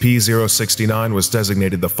 SCP-069 was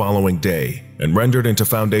designated the following day and rendered into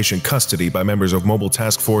Foundation custody by members of Mobile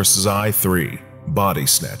Task Force Xi-3, Body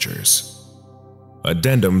Snatchers.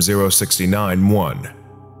 Addendum 069-1.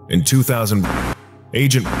 In 2000,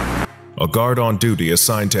 Agent, a guard on duty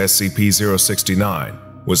assigned to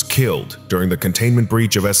SCP-069, was killed during the containment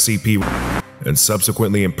breach of SCP and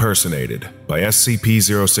subsequently impersonated by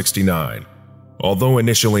SCP-069. Although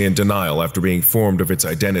initially in denial after being informed of its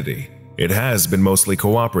identity, it has been mostly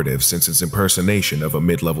cooperative since its impersonation of a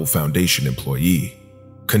mid-level Foundation employee.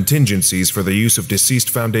 Contingencies for the use of deceased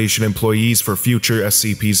Foundation employees for future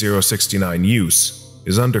SCP-069 use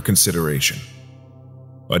is under consideration.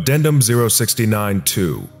 Addendum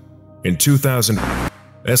 069-2. In 2000,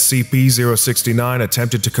 SCP-069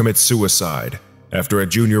 attempted to commit suicide after a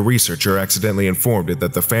junior researcher accidentally informed it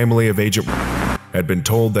that the family of Agent had been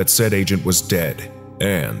told that said agent was dead,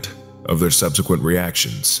 and of their subsequent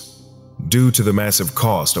reactions. Due to the massive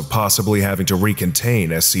cost of possibly having to recontain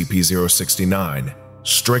SCP-069,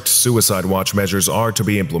 strict suicide watch measures are to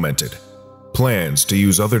be implemented. Plans to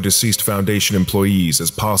use other deceased Foundation employees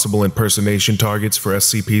as possible impersonation targets for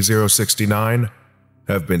SCP-069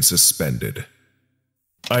 have been suspended.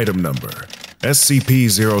 Item Number: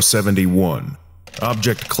 SCP-071.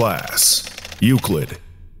 Object Class: Euclid.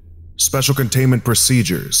 Special Containment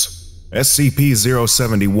Procedures: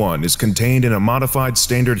 SCP-071 is contained in a modified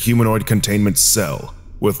standard humanoid containment cell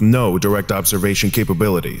with no direct observation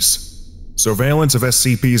capabilities. Surveillance of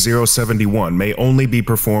SCP-071 may only be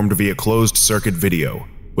performed via closed-circuit video,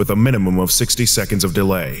 with a minimum of 60 seconds of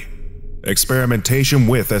delay. Experimentation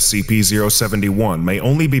with SCP-071 may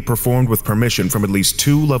only be performed with permission from at least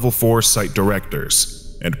 2 Level 4 site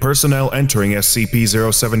directors, and personnel entering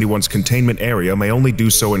SCP-071's containment area may only do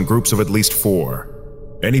so in groups of at least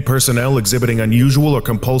 4. Any personnel exhibiting unusual or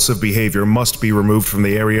compulsive behavior must be removed from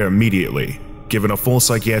the area immediately, given a full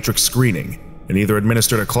psychiatric screening, and either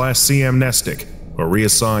administered a Class C amnestic or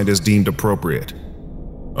reassigned as deemed appropriate.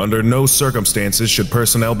 Under no circumstances should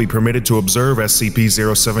personnel be permitted to observe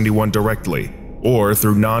SCP-071 directly or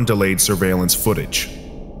through non-delayed surveillance footage.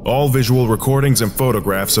 All visual recordings and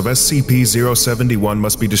photographs of SCP-071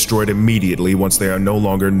 must be destroyed immediately once they are no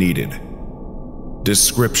longer needed.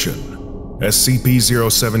 Description: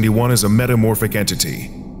 SCP-071 is a metamorphic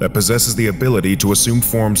entity that possesses the ability to assume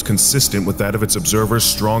forms consistent with that of its observer's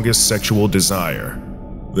strongest sexual desire.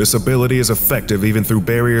 This ability is effective even through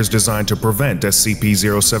barriers designed to prevent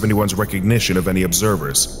SCP-071's recognition of any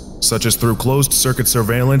observers, such as through closed-circuit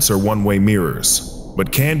surveillance or one-way mirrors,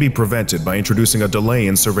 but can be prevented by introducing a delay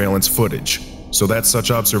in surveillance footage, so that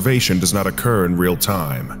such observation does not occur in real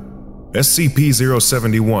time.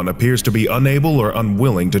 SCP-071 appears to be unable or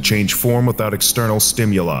unwilling to change form without external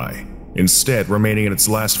stimuli, instead remaining in its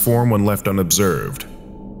last form when left unobserved.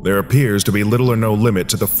 There appears to be little or no limit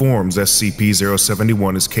to the forms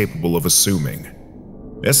SCP-071 is capable of assuming.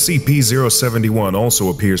 SCP-071 also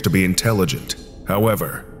appears to be intelligent.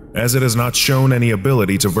 However, as it has not shown any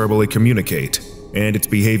ability to verbally communicate, and its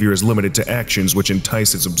behavior is limited to actions which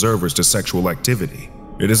entice its observers to sexual activity,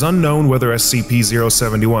 it is unknown whether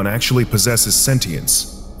SCP-071 actually possesses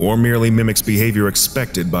sentience, or merely mimics behavior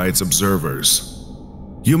expected by its observers.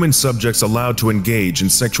 Human subjects allowed to engage in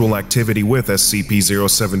sexual activity with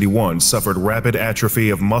SCP-071 suffered rapid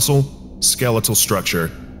atrophy of muscle, skeletal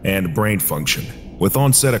structure, and brain function, with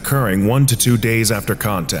onset occurring 1 to 2 days after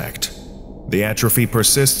contact. The atrophy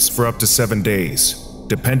persists for up to 7 days,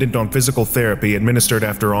 dependent on physical therapy administered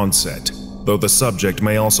after onset, though the subject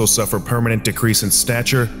may also suffer permanent decrease in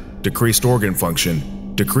stature, decreased organ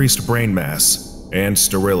function, decreased brain mass, and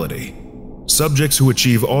sterility. Subjects who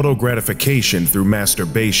achieve auto-gratification through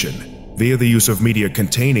masturbation via the use of media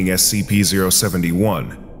containing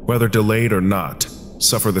SCP-071, whether delayed or not,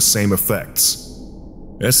 suffer the same effects.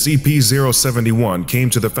 SCP-071 came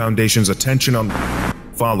to the Foundation's attention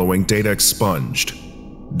following data expunged.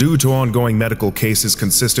 Due to ongoing medical cases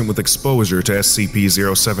consistent with exposure to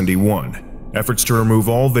SCP-071, efforts to remove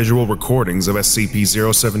all visual recordings of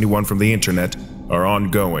SCP-071 from the internet are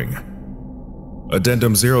ongoing.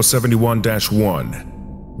 Addendum 071-1.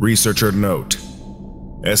 Researcher note: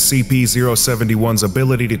 SCP-071's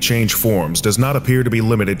ability to change forms does not appear to be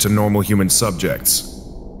limited to normal human subjects.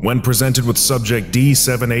 When presented with subject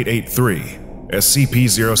D7883,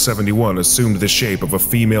 SCP-071 assumed the shape of a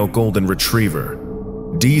female golden retriever.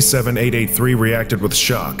 D7883 reacted with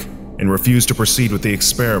shock and refused to proceed with the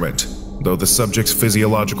experiment, though the subject's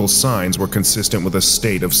physiological signs were consistent with a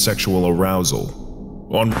state of sexual arousal.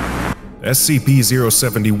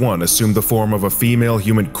 SCP-071 assumed the form of a female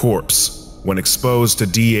human corpse when exposed to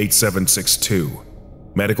D8762.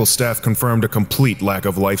 Medical staff confirmed a complete lack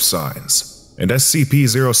of life signs, and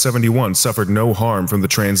SCP-071 suffered no harm from the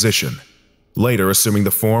transition, later assuming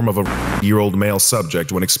the form of a year-old male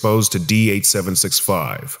subject when exposed to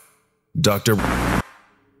D8765. Dr.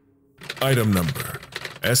 Item Number: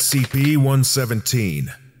 SCP-117.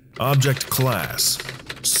 Object Class: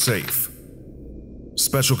 Safe.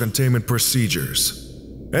 Special Containment Procedures: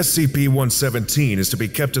 SCP-117 is to be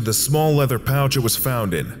kept in the small leather pouch it was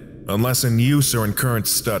found in, unless in use or in current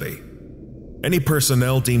study. Any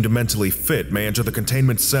personnel deemed mentally fit may enter the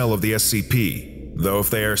containment cell of the SCP, though if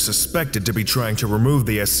they are suspected to be trying to remove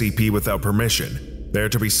the SCP without permission, they are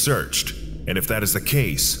to be searched, and if that is the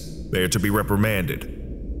case, they are to be reprimanded.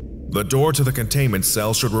 The door to the containment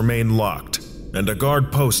cell should remain locked, and a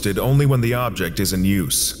guard posted only when the object is in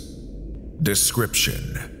use.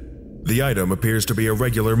 Description: the item appears to be a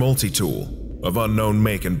regular multi-tool of unknown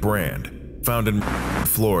make and brand, found in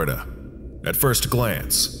Florida. At first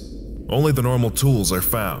glance, only the normal tools are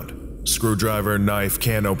found: screwdriver, knife,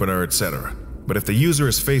 can opener, etc. But if the user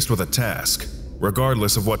is faced with a task,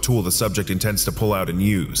 regardless of what tool the subject intends to pull out and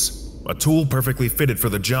use, a tool perfectly fitted for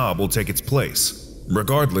the job will take its place,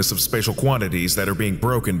 regardless of spatial quantities that are being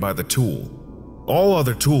broken by the tool. All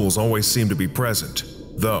other tools always seem to be present,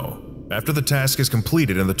 though, after the task is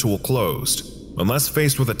completed and the tool closed, unless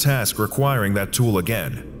faced with a task requiring that tool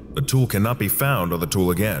again, the tool cannot be found on the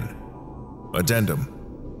tool again. Addendum: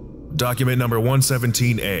 Document Number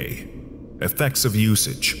 117-A. Effects of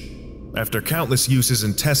Usage. After countless uses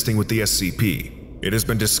and testing with the SCP, it has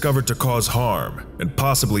been discovered to cause harm and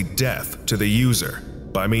possibly death to the user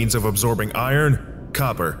by means of absorbing iron,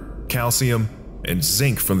 copper, calcium, and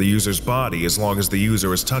zinc from the user's body as long as the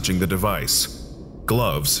user is touching the device.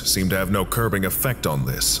 Gloves seem to have no curbing effect on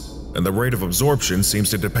this, and the rate of absorption seems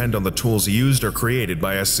to depend on the tools used or created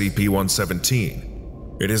by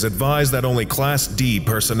SCP-117. It is advised that only Class D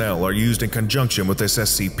personnel are used in conjunction with this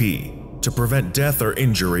SCP to prevent death or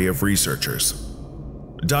injury of researchers.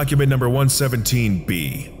 Document Number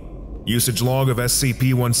 117-B. Usage Log of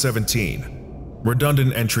SCP-117.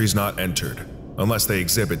 Redundant entries not entered, unless they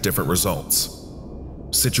exhibit different results.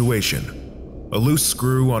 Situation: a loose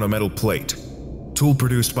screw on a metal plate. Tool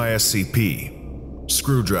produced by SCP.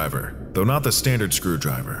 Screwdriver, though not the standard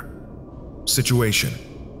screwdriver. Situation: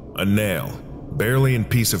 a nail, barely a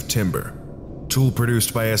piece of timber. Tool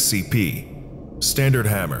produced by SCP. Standard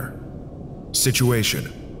hammer.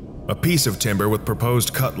 Situation: a piece of timber with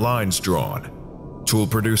proposed cut lines drawn. Tool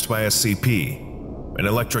produced by SCP. An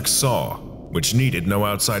electric saw, which needed no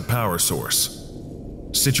outside power source.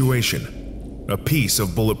 Situation: a piece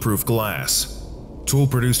of bulletproof glass. Tool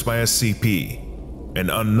produced by SCP. An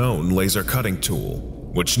unknown laser cutting tool,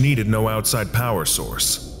 which needed no outside power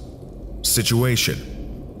source. Situation: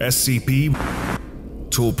 SCP.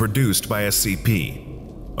 Tool produced by SCP.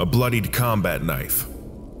 A bloodied combat knife.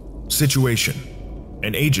 Situation: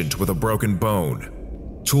 an agent with a broken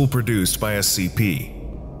bone. Tool produced by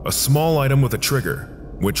SCP. A small item with a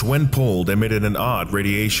trigger, which when pulled emitted an odd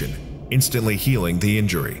radiation, instantly healing the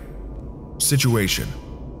injury. Situation: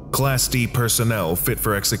 Class D personnel fit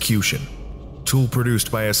for execution. Tool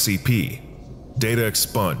produced by SCP. Data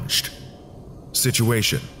expunged.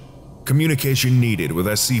 Situation: communication needed with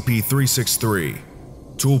SCP-363.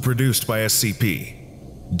 Tool produced by SCP.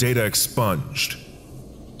 Data expunged.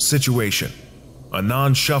 Situation: a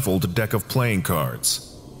non-shuffled deck of playing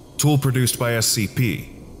cards. Tool produced by SCP.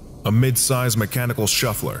 A mid-size mechanical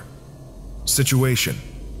shuffler. Situation: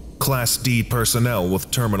 Class D personnel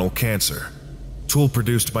with terminal cancer. Tool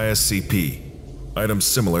produced by SCP. Item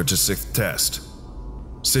similar to 6th test.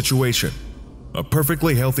 Situation: a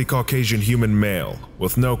perfectly healthy Caucasian human male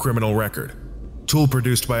with no criminal record. Tool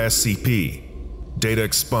produced by SCP. Data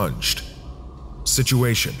expunged.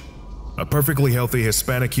 Situation: a perfectly healthy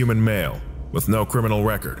Hispanic human male with no criminal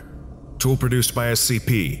record. Tool produced by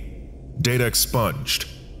SCP. Data expunged.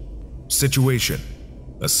 Situation: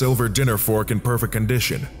 a silver dinner fork in perfect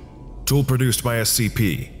condition. Tool produced by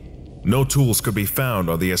SCP. No tools could be found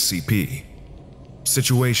on the SCP.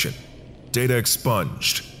 Situation: data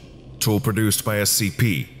expunged. Tool produced by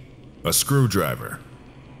SCP. A screwdriver.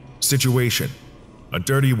 Situation: a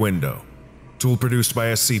dirty window. Tool produced by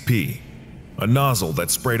SCP. A nozzle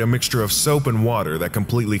that sprayed a mixture of soap and water that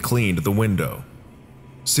completely cleaned the window.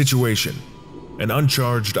 Situation: an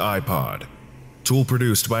uncharged iPod. Tool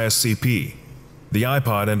produced by SCP. The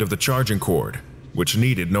iPod end of the charging cord, which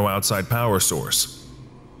needed no outside power source.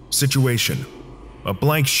 Situation: a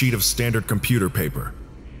blank sheet of standard computer paper.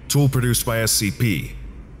 Tool produced by SCP.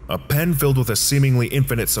 A pen filled with a seemingly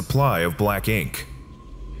infinite supply of black ink.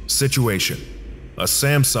 Situation: a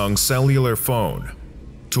Samsung cellular phone.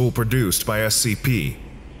 Tool produced by SCP.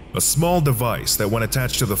 A small device that, when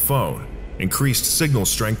attached to the phone, increased signal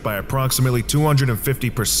strength by approximately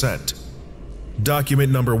 250%.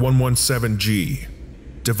 Document number 117G.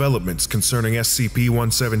 Developments concerning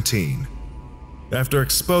SCP-117. After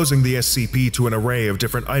exposing the SCP to an array of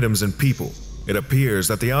different items and people, it appears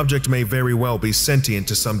that the object may very well be sentient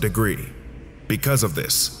to some degree. Because of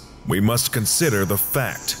this, we must consider the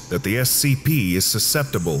fact that the SCP is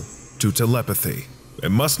susceptible to telepathy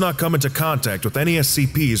and must not come into contact with any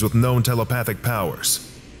SCPs with known telepathic powers.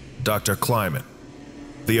 Dr. Kleiman.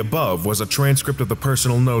 The above was a transcript of the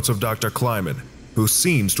personal notes of Dr. Kleiman, who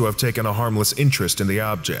seems to have taken a harmless interest in the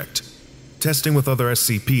object. Testing with other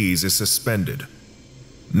SCPs is suspended.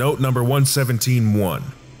 Note number 117-1.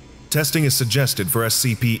 Testing is suggested for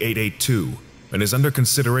SCP-882 and is under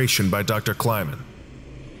consideration by Dr. Kleiman.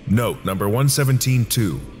 Note number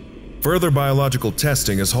 117-2. Further biological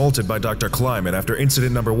testing is halted by Dr. Kleiman after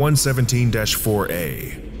incident number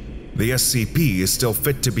 117-4A. The SCP is still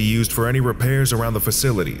fit to be used for any repairs around the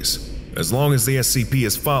facilities, as long as the SCP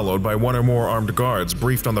is followed by one or more armed guards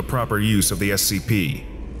briefed on the proper use of the SCP.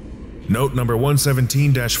 Note number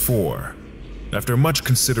 117-4. After much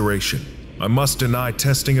consideration, I must deny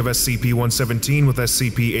testing of SCP-117 with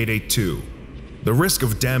SCP-882. The risk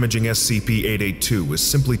of damaging SCP-882 is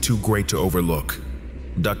simply too great to overlook.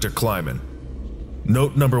 Dr. Kleiman.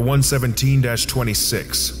 Note number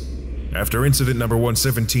 117-26. After incident number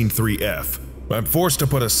 117-3F, I'm forced to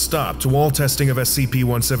put a stop to all testing of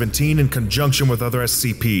SCP-117 in conjunction with other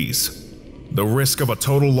SCPs. The risk of a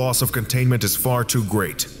total loss of containment is far too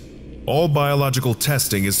great. All biological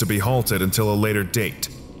testing is to be halted until a later date,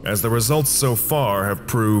 as the results so far have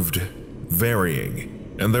proved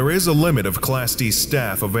varying, and there is a limit of Class D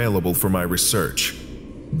staff available for my research.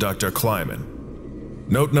 Dr. Kleiman.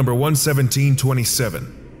 Note number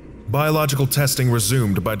 117-27. Biological testing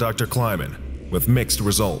resumed by Dr. Kleiman, with mixed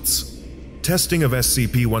results. Testing of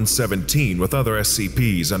SCP-117 with other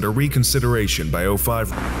SCPs under reconsideration by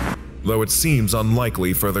O5, though it seems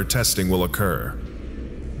unlikely further testing will occur.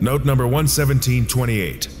 Note number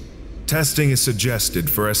 117-28. Testing is suggested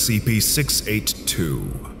for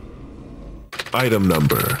SCP-682. Item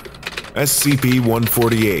number: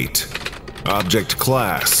 SCP-148. Object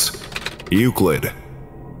Class: Euclid.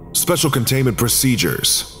 Special Containment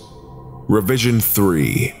Procedures. Revision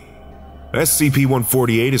 3.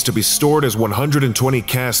 SCP-148 is to be stored as 120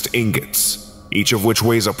 cast ingots, each of which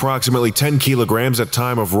weighs approximately 10 kilograms at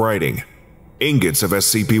time of writing. Ingots of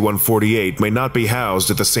SCP-148 may not be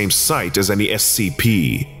housed at the same site as any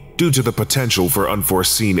SCP, due to the potential for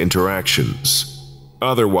unforeseen interactions.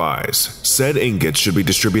 Otherwise, said ingots should be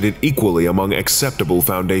distributed equally among acceptable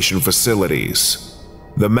Foundation facilities.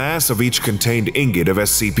 The mass of each contained ingot of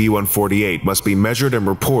SCP-148 must be measured and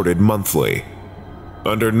reported monthly.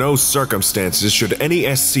 Under no circumstances should any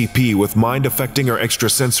SCP with mind-affecting or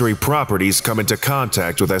extrasensory properties come into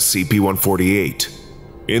contact with SCP-148.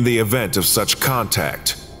 In the event of such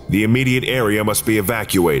contact, the immediate area must be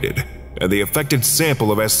evacuated, and the affected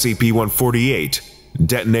sample of SCP-148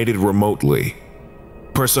 detonated remotely.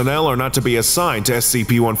 Personnel are not to be assigned to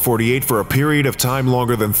SCP-148 for a period of time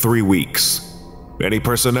longer than 3 weeks. Any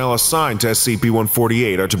personnel assigned to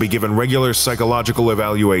SCP-148 are to be given regular psychological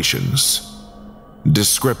evaluations.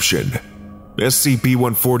 Description: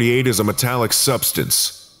 SCP-148 is a metallic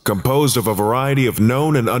substance, composed of a variety of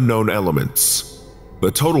known and unknown elements.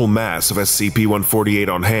 The total mass of SCP-148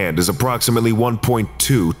 on hand is approximately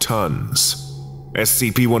 1.2 tons.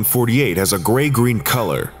 SCP-148 has a gray-green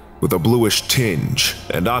color, with a bluish tinge,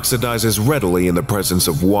 and oxidizes readily in the presence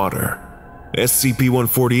of water.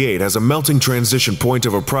 SCP-148 has a melting transition point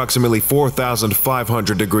of approximately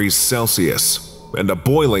 4,500 degrees Celsius, and a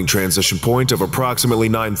boiling transition point of approximately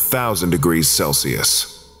 9,000 degrees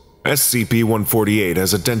Celsius. SCP-148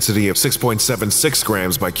 has a density of 6.76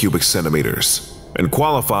 grams by cubic centimeters, and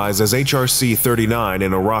qualifies as HRC-39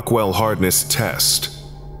 in a Rockwell hardness test.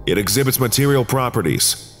 It exhibits material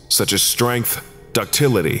properties, such as strength,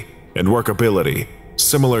 ductility, and workability,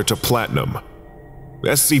 similar to platinum.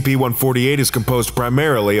 SCP-148 is composed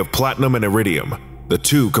primarily of platinum and iridium, the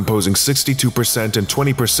two composing 62% and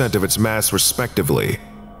 20% of its mass respectively.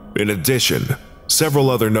 In addition, several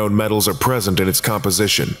other known metals are present in its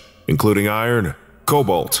composition, including iron,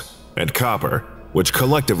 cobalt, and copper, which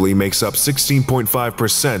collectively makes up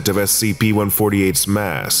 16.5% of SCP-148's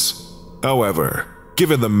mass. However,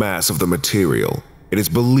 given the mass of the material, it is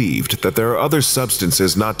believed that there are other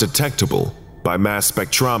substances not detectable by mass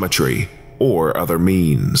spectrometry or other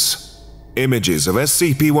means. Images of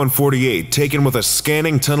SCP-148 taken with a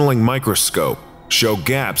scanning tunneling microscope show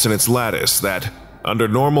gaps in its lattice that, under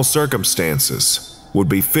normal circumstances, would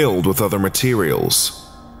be filled with other materials.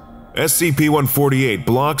 SCP-148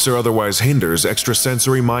 blocks or otherwise hinders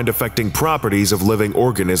extrasensory mind-affecting properties of living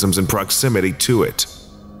organisms in proximity to it.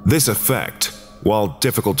 This effect, while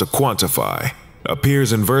difficult to quantify,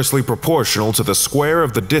 appears inversely proportional to the square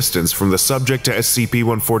of the distance from the subject to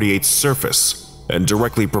SCP-148's surface, and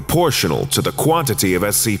directly proportional to the quantity of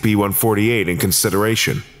SCP-148 in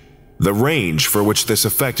consideration. The range for which this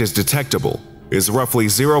effect is detectable is roughly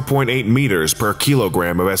 0.8 meters per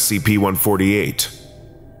kilogram of SCP-148.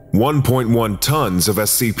 1.1 tons of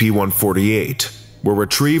SCP-148 were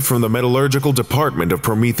retrieved from the Metallurgical Department of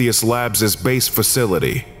Prometheus Labs' base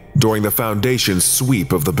facility during the Foundation's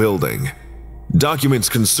sweep of the building. Documents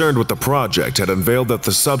concerned with the project had unveiled that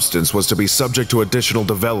the substance was to be subject to additional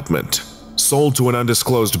development, sold to an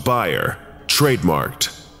undisclosed buyer, trademarked,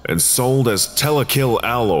 and sold as Telekill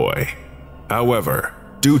alloy. However,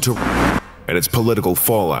 due to and its political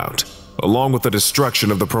fallout, along with the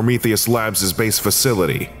destruction of the Prometheus Labs' base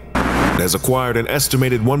facility, it has acquired an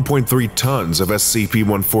estimated 1.3 tons of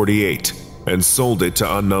SCP-148 and sold it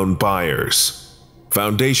to unknown buyers.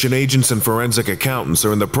 Foundation agents and forensic accountants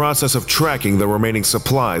are in the process of tracking the remaining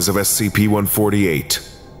supplies of SCP-148.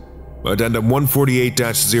 Addendum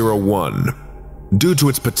 148-01. Due to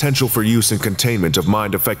its potential for use in containment of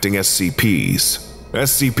mind-affecting SCPs,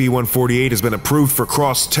 SCP-148 has been approved for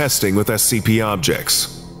cross-testing with SCP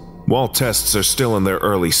objects. While tests are still in their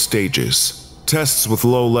early stages, tests with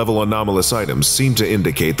low-level anomalous items seem to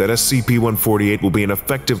indicate that SCP-148 will be an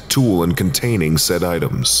effective tool in containing said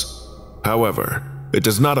items. However, it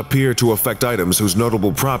does not appear to affect items whose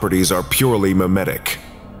notable properties are purely mimetic.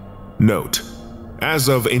 Note: as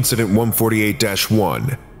of Incident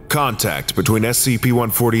 148-1, contact between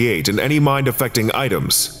SCP-148 and any mind-affecting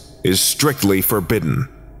items is strictly forbidden.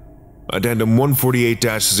 Addendum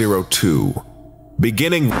 148-02.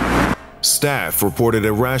 Beginning, staff reported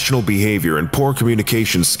irrational behavior and poor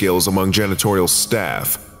communication skills among janitorial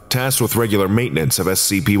staff tasked with regular maintenance of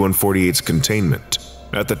SCP-148's containment.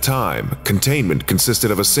 At the time, containment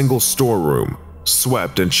consisted of a single storeroom,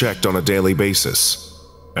 swept and checked on a daily basis.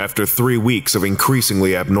 After 3 weeks of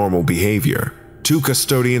increasingly abnormal behavior, 2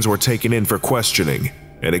 custodians were taken in for questioning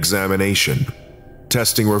and examination.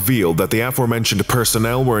 Testing revealed that the aforementioned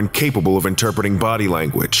personnel were incapable of interpreting body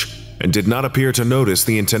language and did not appear to notice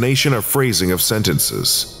the intonation or phrasing of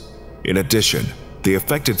sentences. In addition, the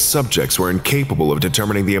affected subjects were incapable of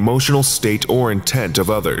determining the emotional state or intent of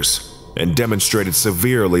others and demonstrated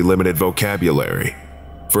severely limited vocabulary.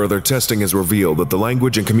 Further testing has revealed that the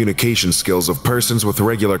language and communication skills of persons with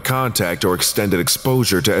regular contact or extended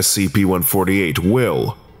exposure to SCP-148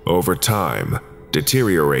 will, over time,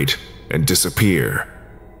 deteriorate and disappear.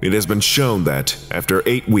 It has been shown that, after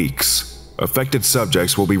 8 weeks, affected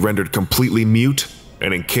subjects will be rendered completely mute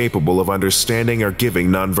and incapable of understanding or giving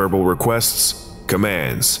nonverbal requests,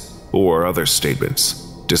 commands, or other statements,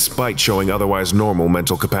 despite showing otherwise normal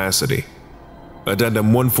mental capacity.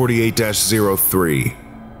 Addendum 148-03.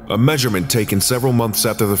 A measurement taken several months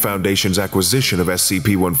after the Foundation's acquisition of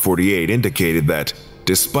SCP-148 indicated that,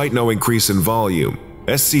 despite no increase in volume,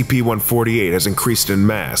 SCP-148 has increased in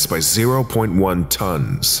mass by 0.1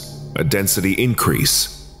 tons, a density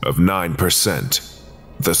increase of 9%.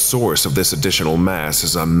 The source of this additional mass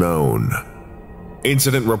is unknown.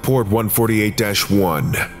 Incident Report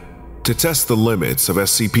 148-1. To test the limits of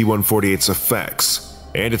SCP-148's effects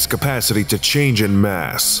and its capacity to change in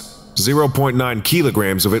mass, 0.9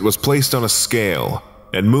 kilograms of it was placed on a scale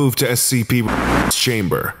and moved to SCP's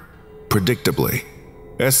chamber. Predictably,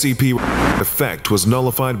 SCP's effect was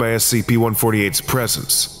nullified by SCP-148's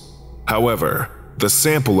presence. However, the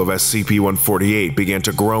sample of SCP-148 began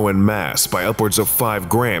to grow in mass by upwards of 5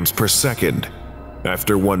 grams per second.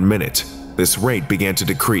 After 1 minute, this rate began to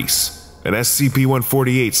decrease, and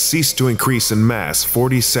SCP-148 ceased to increase in mass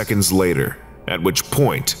 40 seconds later, at which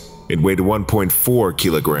point it weighed 1.4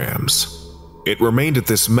 kilograms. It remained at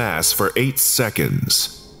this mass for 8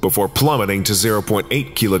 seconds, before plummeting to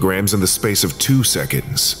 0.8 kilograms in the space of 2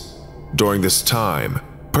 seconds. During this time,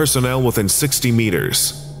 personnel within 60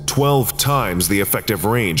 meters, 12 times the effective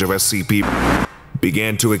range of SCP,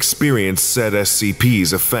 began to experience said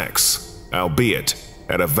SCP's effects, albeit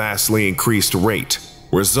at a vastly increased rate,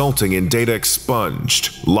 resulting in data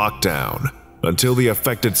expunged, lockdown, until the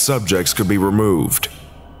affected subjects could be removed.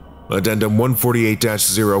 Addendum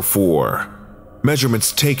 148-04.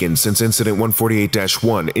 Measurements taken since Incident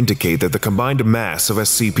 148-1 indicate that the combined mass of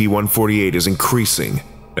SCP-148 is increasing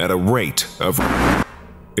at a rate of...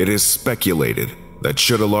 It is speculated that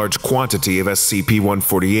should a large quantity of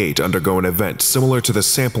SCP-148 undergo an event similar to the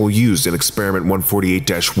sample used in Experiment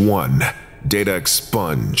 148-1, data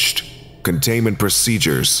expunged, containment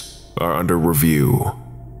procedures are under review.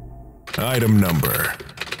 Item Number: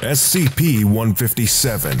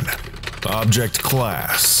 SCP-157. Object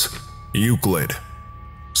Class: Euclid.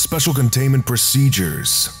 Special Containment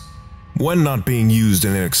Procedures: when not being used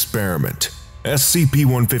in an experiment,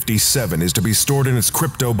 SCP-157 is to be stored in its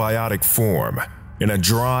cryptobiotic form, in a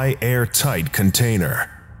dry, airtight container.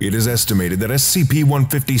 It is estimated that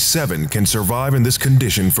SCP-157 can survive in this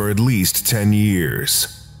condition for at least 10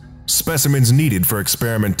 years. Specimens needed for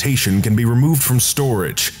experimentation can be removed from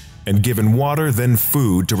storage and given water then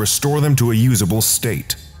food to restore them to a usable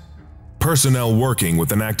state. Personnel working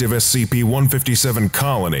with an active SCP-157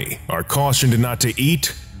 colony are cautioned not to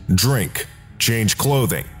eat, drink, change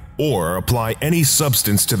clothing, or apply any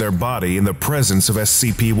substance to their body in the presence of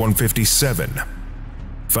SCP-157.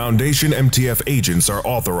 Foundation MTF agents are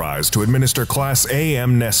authorized to administer Class A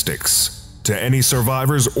amnestics to any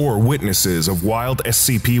survivors or witnesses of wild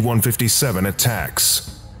SCP-157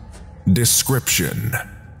 attacks. Description: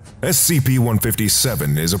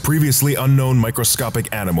 SCP-157 is a previously unknown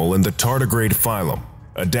microscopic animal in the tardigrade phylum,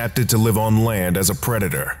 adapted to live on land as a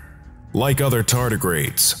predator. Like other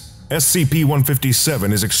tardigrades,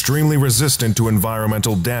 SCP-157 is extremely resistant to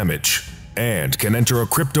environmental damage and can enter a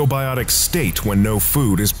cryptobiotic state when no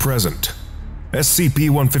food is present.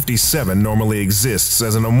 SCP-157 normally exists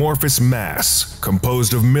as an amorphous mass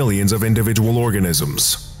composed of millions of individual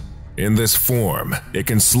organisms. In this form, it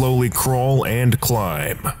can slowly crawl and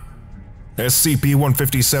climb.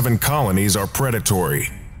 SCP-157 colonies are predatory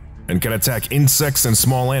and can attack insects and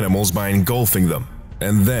small animals by engulfing them,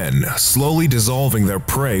 and then slowly dissolving their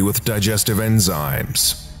prey with digestive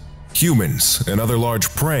enzymes. Humans and other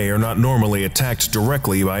large prey are not normally attacked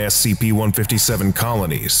directly by SCP-157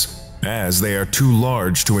 colonies, as they are too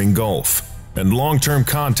large to engulf, and long-term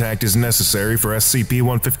contact is necessary for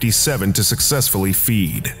SCP-157 to successfully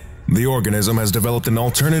feed. The organism has developed an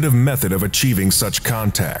alternative method of achieving such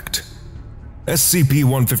contact.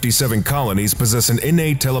 SCP-157 colonies possess an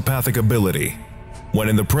innate telepathic ability. When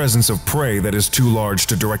in the presence of prey that is too large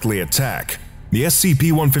to directly attack, the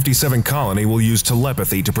SCP-157 colony will use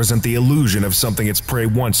telepathy to present the illusion of something its prey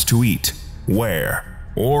wants to eat, wear,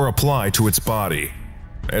 or apply to its body.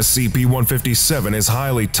 SCP-157 is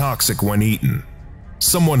highly toxic when eaten.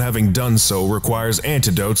 Someone having done so requires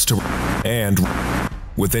antidotes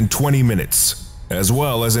within 20 minutes, as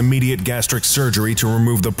well as immediate gastric surgery to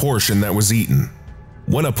remove the portion that was eaten.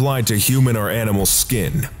 When applied to human or animal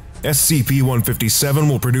skin, SCP-157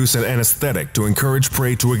 will produce an anesthetic to encourage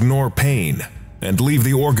prey to ignore pain and leave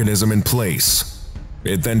the organism in place.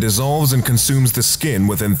 It then dissolves and consumes the skin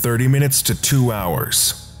within 30 minutes to 2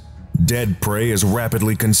 hours. Dead prey is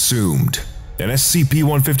rapidly consumed, and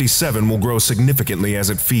SCP-157 will grow significantly as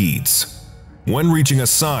it feeds. When reaching a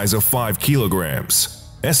size of 5 kilograms,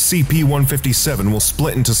 SCP-157 will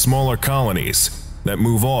split into smaller colonies that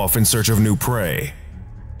move off in search of new prey.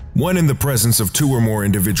 When in the presence of 2 or more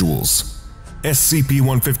individuals,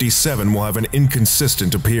 SCP-157 will have an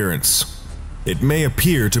inconsistent appearance. It may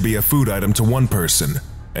appear to be a food item to one person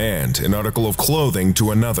and an article of clothing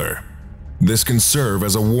to another. This can serve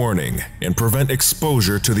as a warning and prevent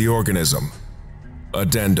exposure to the organism.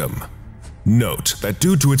 Addendum. Note that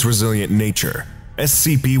due to its resilient nature,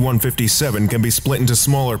 SCP-157 can be split into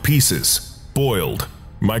smaller pieces, boiled,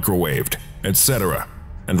 microwaved, etc.,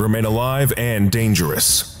 and remain alive and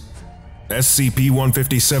dangerous.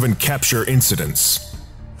 SCP-157 Capture Incidents.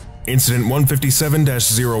 Incident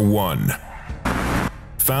 157-01.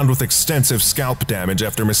 Found with extensive scalp damage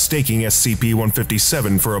after mistaking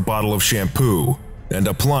SCP-157 for a bottle of shampoo and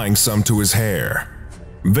applying some to his hair.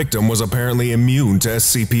 Victim was apparently immune to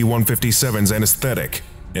SCP-157's anesthetic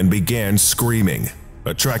and began screaming,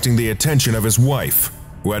 attracting the attention of his wife,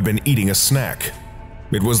 who had been eating a snack.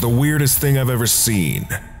 It was the weirdest thing I've ever seen.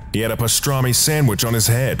 He had a pastrami sandwich on his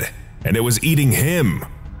head, and it was eating him.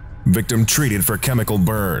 Victim treated for chemical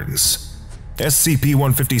burns.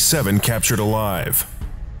 SCP-157 captured alive.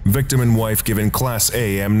 Victim and wife given Class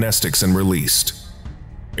A amnestics and released.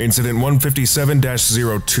 Incident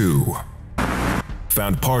 157-02.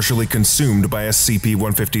 Found partially consumed by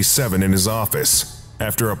SCP-157 in his office,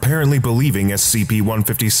 after apparently believing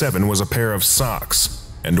SCP-157 was a pair of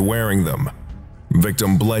socks and wearing them.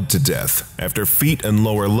 Victim bled to death after feet and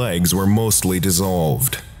lower legs were mostly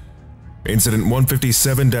dissolved. Incident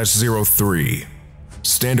 157-03.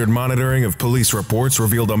 Standard monitoring of police reports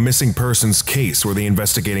revealed a missing persons case where the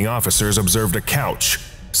investigating officers observed a couch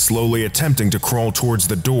slowly attempting to crawl towards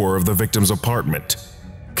the door of the victim's apartment.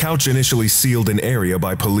 Couch initially sealed an area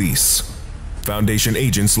by police. Foundation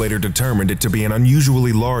agents later determined it to be an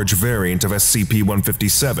unusually large variant of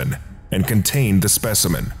SCP-157 and contained the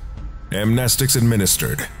specimen. Amnestics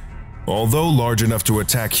administered. Although large enough to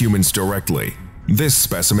attack humans directly, this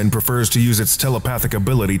specimen prefers to use its telepathic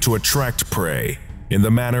ability to attract prey in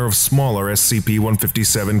the manner of smaller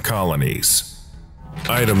SCP-157 colonies.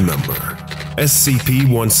 Item Number: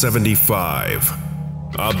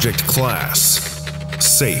 SCP-175. Object Class: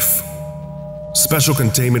 Safe. Special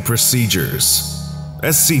Containment Procedures: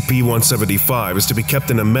 SCP-175 is to be kept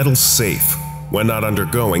in a metal safe when not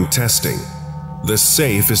undergoing testing. The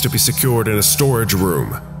safe is to be secured in a storage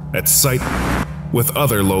room at site with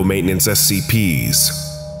other low-maintenance SCPs.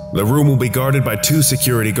 The room will be guarded by 2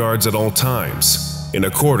 security guards at all times, in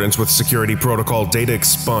accordance with security protocol data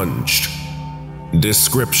expunged.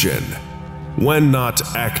 Description: when not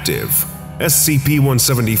active,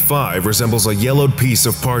 SCP-175 resembles a yellowed piece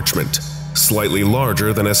of parchment, slightly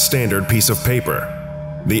larger than a standard piece of paper.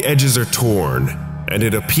 The edges are torn, and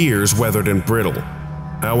it appears weathered and brittle.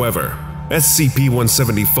 However,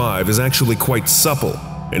 SCP-175 is actually quite supple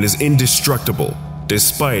and is indestructible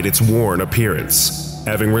despite its worn appearance,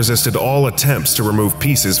 having resisted all attempts to remove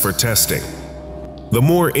pieces for testing. The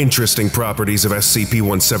more interesting properties of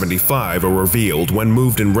SCP-175 are revealed when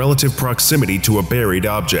moved in relative proximity to a buried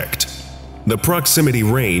object. The proximity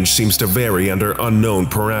range seems to vary under unknown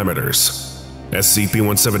parameters.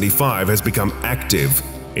 SCP-175 has become active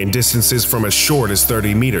in distances from as short as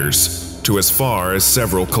 30 meters to as far as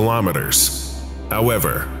several kilometers.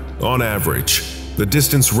 However, on average, the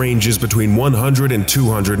distance ranges between 100 and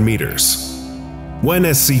 200 meters. When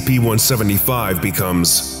SCP-175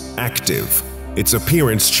 becomes active, its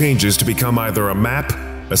appearance changes to become either a map,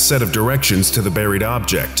 a set of directions to the buried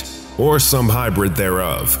object, or some hybrid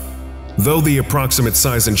thereof. Though the approximate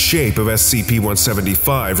size and shape of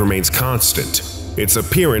SCP-175 remains constant, its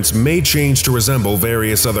appearance may change to resemble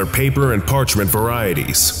various other paper and parchment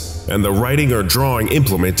varieties, and the writing or drawing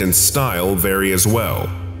implement and style vary as well,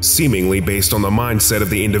 seemingly based on the mindset of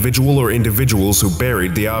the individual or individuals who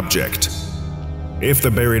buried the object. If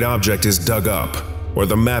the buried object is dug up, or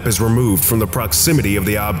the map is removed from the proximity of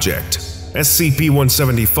the object,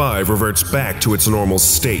 SCP-175 reverts back to its normal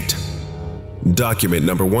state. Document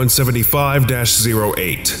Number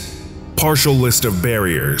 175-08. Partial list of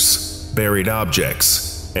barriers, buried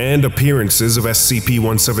objects, and appearances of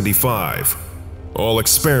SCP-175. All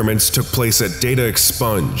experiments took place at data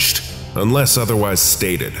expunged, unless otherwise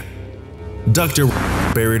stated. Dr.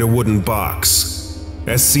 buried a wooden box.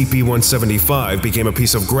 SCP-175 became a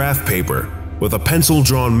piece of graph paper with a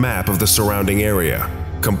pencil-drawn map of the surrounding area,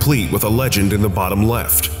 complete with a legend in the bottom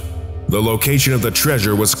left. The location of the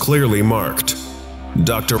treasure was clearly marked.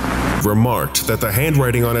 Dr. remarked that the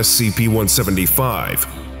handwriting on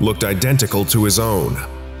SCP-175 looked identical to his own.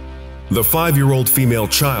 The 5-year-old female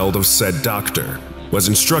child of said doctor was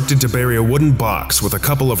instructed to bury a wooden box with a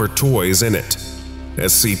couple of her toys in it.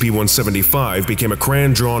 SCP-175 became a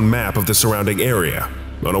crayon-drawn map of the surrounding area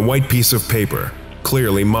on a white piece of paper,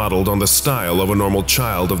 clearly modeled on the style of a normal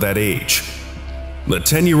child of that age. The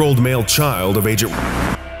 10-year-old male child of Agent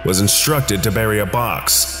was instructed to bury a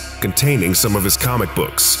box containing some of his comic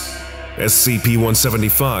books.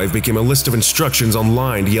 SCP-175 became a list of instructions on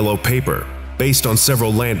lined yellow paper based on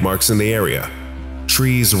several landmarks in the area: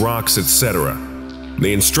 trees, rocks, etc.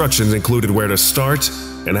 The instructions included where to start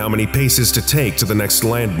and how many paces to take to the next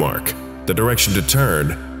landmark, the direction to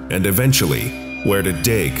turn, and eventually, where to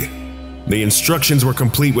dig. The instructions were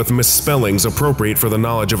complete with misspellings appropriate for the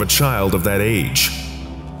knowledge of a child of that age.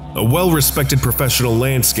 A well-respected professional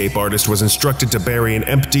landscape artist was instructed to bury an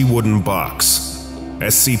empty wooden box.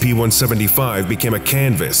 SCP-175 became a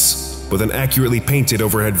canvas with an accurately painted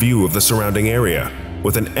overhead view of the surrounding area,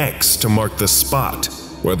 with an X to mark the spot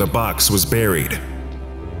where the box was buried.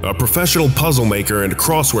 A professional puzzle maker and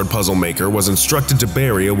crossword puzzle maker was instructed to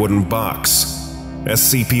bury a wooden box.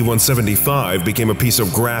 SCP-175 became a piece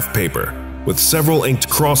of graph paper with several inked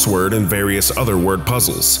crossword and various other word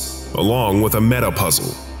puzzles, along with a meta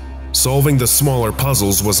puzzle. Solving the smaller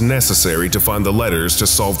puzzles was necessary to find the letters to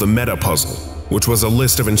solve the meta puzzle, which was a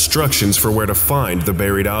list of instructions for where to find the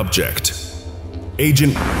buried object.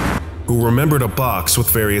 Agent, who remembered a box with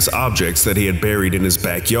various objects that he had buried in his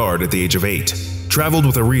backyard at the age of 8, traveled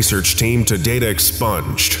with a research team to data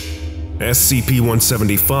expunged.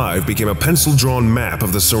 SCP-175 became a pencil-drawn map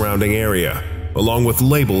of the surrounding area, along with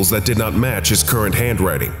labels that did not match his current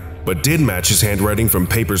handwriting, but did match his handwriting from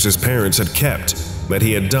papers his parents had kept that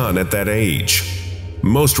he had done at that age.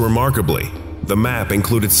 Most remarkably, the map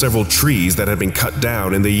included several trees that had been cut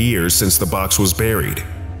down in the years since the box was buried.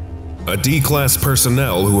 A D-Class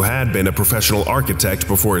personnel who had been a professional architect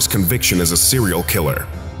before his conviction as a serial killer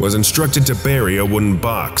was instructed to bury a wooden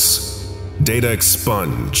box. Data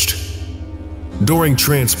expunged. During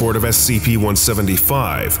transport of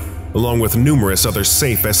SCP-175, along with numerous other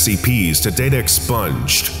safe SCPs to data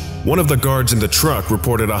expunged, one of the guards in the truck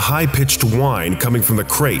reported a high-pitched whine coming from the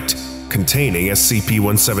crate containing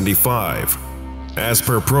SCP-175. As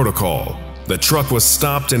per protocol, the truck was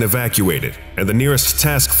stopped and evacuated, and the nearest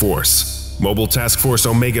task force, Mobile Task Force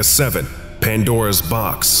Omega-7, Pandora's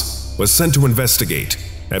Box, was sent to investigate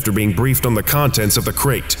after being briefed on the contents of the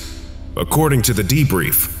crate. According to the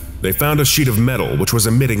debrief, they found a sheet of metal which was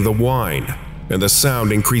emitting the whine, and the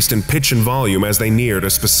sound increased in pitch and volume as they neared a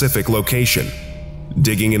specific location.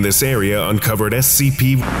 Digging in this area uncovered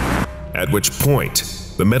SCP, at which point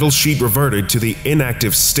the metal sheet reverted to the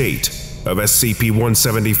inactive state of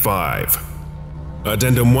SCP-175.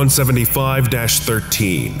 Addendum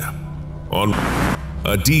 175-13. On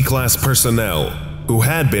a D-Class personnel who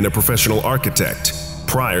had been a professional architect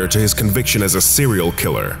prior to his conviction as a serial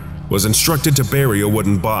killer was instructed to bury a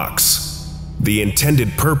wooden box. The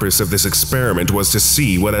intended purpose of this experiment was to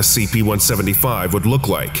see what SCP-175 would look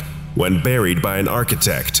like when buried by an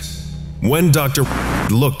architect. When Dr.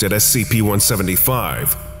 looked at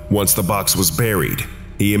SCP-175, once the box was buried,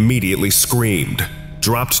 he immediately screamed,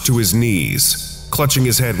 dropped to his knees, clutching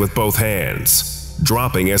his head with both hands,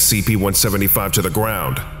 dropping SCP-175 to the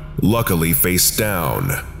ground, luckily face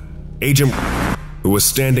down. Agent, who was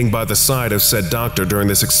standing by the side of said doctor during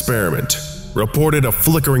this experiment, reported a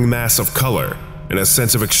flickering mass of color and a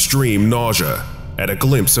sense of extreme nausea at a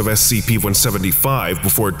glimpse of SCP-175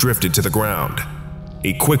 before it drifted to the ground.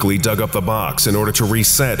 He quickly dug up the box in order to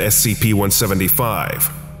reset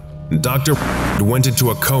SCP-175. Dr. went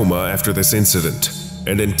into a coma after this incident,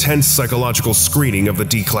 and intense psychological screening of the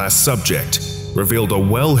D-Class subject revealed a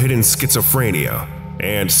well-hidden schizophrenia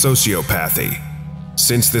and sociopathy.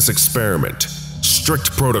 Since this experiment,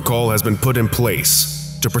 strict protocol has been put in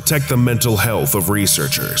place to protect the mental health of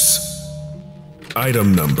researchers.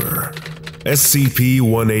 Item Number: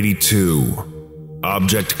 SCP-182.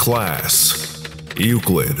 Object Class: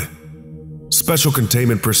 Euclid. Special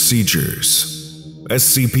Containment Procedures: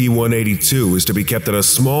 SCP-182 is to be kept in a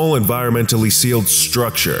small, environmentally sealed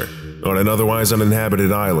structure on an otherwise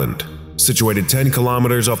uninhabited island, situated 10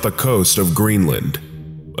 kilometers off the coast of Greenland.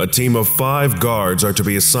 A team of 5 guards are to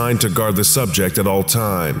be assigned to guard the subject at all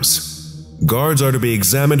times. Guards are to be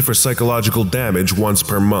examined for psychological damage once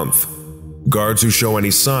per month. Guards who show any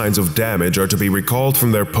signs of damage are to be recalled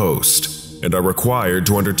from their post and are required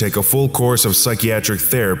to undertake a full course of psychiatric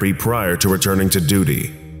therapy prior to returning to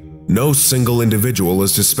duty. No single individual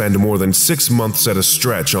is to spend more than 6 months at a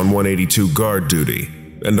stretch on 182 guard duty,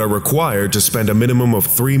 and are required to spend a minimum of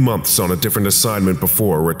 3 months on a different assignment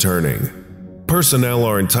before returning. Personnel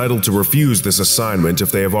are entitled to refuse this assignment if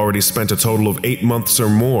they have already spent a total of 8 months or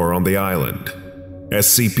more on the island.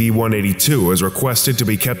 SCP-182 is requested to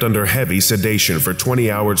be kept under heavy sedation for 20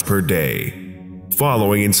 hours per day.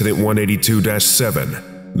 Following Incident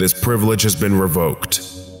 182-7, this privilege has been revoked.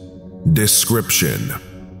 Description: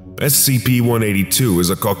 SCP-182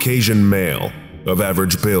 is a Caucasian male, of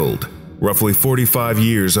average build, roughly 45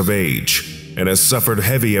 years of age, and has suffered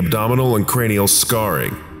heavy abdominal and cranial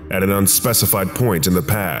scarring at an unspecified point in the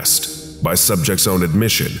past, by subject's own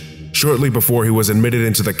admission, shortly before he was admitted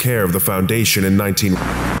into the care of the Foundation in 19...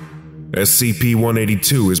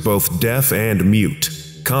 SCP-182 is both deaf and mute,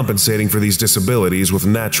 compensating for these disabilities with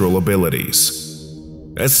natural abilities.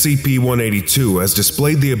 SCP-182 has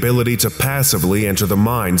displayed the ability to passively enter the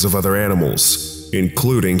minds of other animals,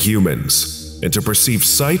 including humans, and to perceive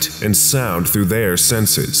sight and sound through their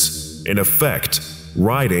senses, in effect,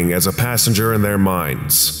 riding as a passenger in their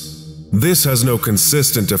minds. This has no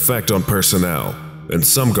consistent effect on personnel, and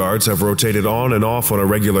some guards have rotated on and off on a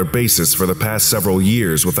regular basis for the past several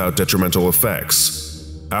years without detrimental effects.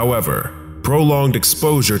 However, prolonged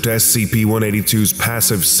exposure to SCP-182's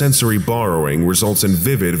passive sensory borrowing results in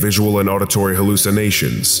vivid visual and auditory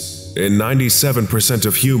hallucinations in 97%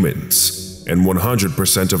 of humans and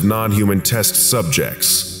 100% of non-human test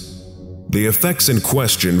subjects. The effects in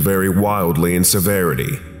question vary wildly in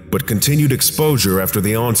severity, but continued exposure after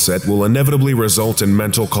the onset will inevitably result in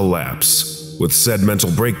mental collapse, with said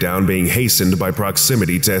mental breakdown being hastened by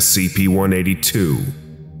proximity to SCP-182.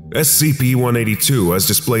 SCP-182 has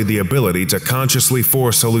displayed the ability to consciously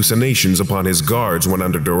force hallucinations upon his guards when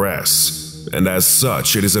under duress, and as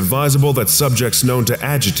such, it is advisable that subjects known to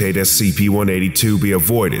agitate SCP-182 be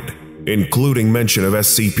avoided, including mention of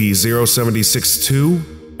SCP-0762,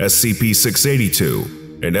 SCP-682,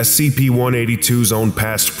 and SCP-182's own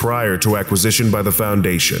past prior to acquisition by the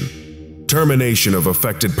Foundation. Termination of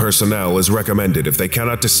affected personnel is recommended if they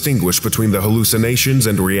cannot distinguish between the hallucinations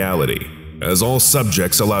and reality, as all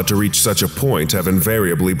subjects allowed to reach such a point have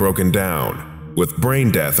invariably broken down, with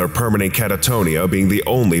brain death or permanent catatonia being the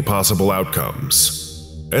only possible outcomes.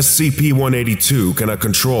 SCP-182 cannot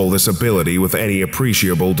control this ability with any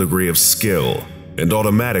appreciable degree of skill, and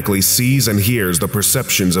automatically sees and hears the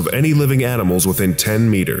perceptions of any living animals within 10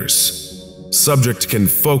 meters. Subject can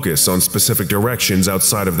focus on specific directions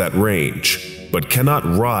outside of that range, but cannot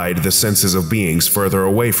ride the senses of beings further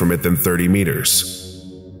away from it than 30 meters.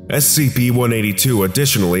 SCP-182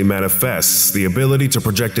 additionally manifests the ability to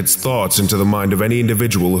project its thoughts into the mind of any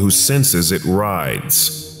individual whose senses it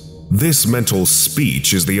rides. This mental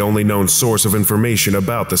speech is the only known source of information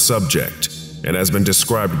about the subject, and has been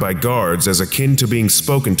described by guards as akin to being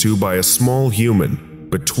spoken to by a small human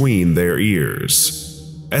between their ears.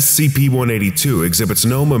 SCP-182 exhibits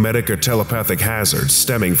no mimetic or telepathic hazards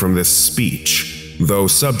stemming from this speech, though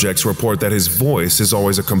subjects report that his voice is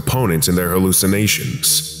always a component in their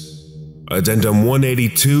hallucinations. Addendum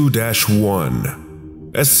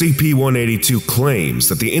 182-1. SCP-182 claims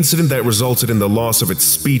that the incident that resulted in the loss of its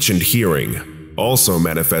speech and hearing also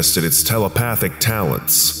manifested its telepathic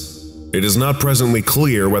talents. It is not presently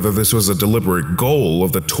clear whether this was a deliberate goal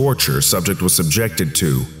of the torture subject was subjected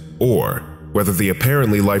to, or whether the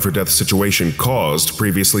apparently life-or-death situation caused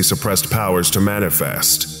previously suppressed powers to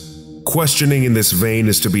manifest. Questioning in this vein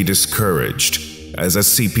is to be discouraged, as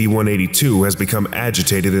SCP-182 has become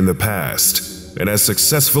agitated in the past, and has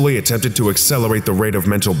successfully attempted to accelerate the rate of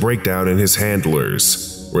mental breakdown in his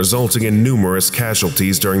handlers, resulting in numerous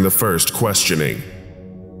casualties during the first questioning.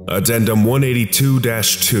 Addendum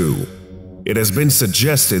 182-2. It has been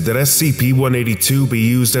suggested that SCP-182 be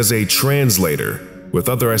used as a translator with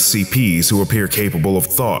other SCPs who appear capable of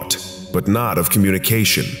thought, but not of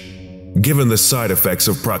communication. Given the side effects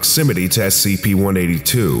of proximity to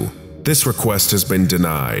SCP-182, this request has been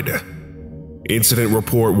denied. Incident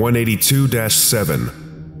Report 182-7.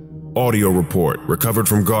 Audio report recovered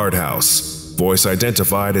from guardhouse. Voice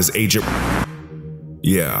identified as Agent...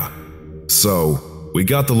 Yeah. So, we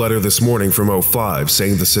got the letter this morning from 05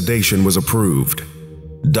 saying the sedation was approved.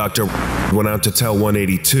 Dr. went out to tell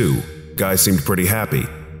 182. Guy seemed pretty happy,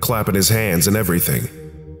 clapping his hands and everything.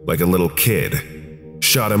 Like a little kid.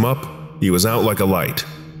 Shot him up, he was out like a light.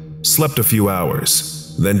 Slept a few hours.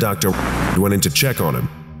 Then Dr. went in to check on him,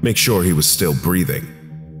 make sure he was still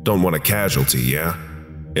breathing. Don't want a casualty, yeah?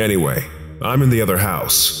 Anyway, I'm in the other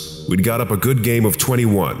house. We'd got up a good game of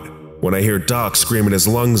 21 when I hear Doc screaming his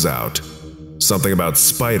lungs out. Something about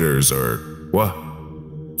spiders or what?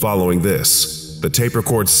 Following this, the tape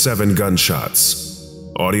records 7 gunshots.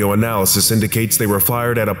 Audio analysis indicates they were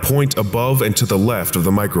fired at a point above and to the left of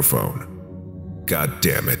the microphone. God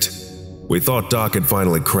damn it. We thought Doc had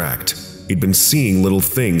finally cracked. He'd been seeing little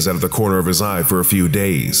things out of the corner of his eye for a few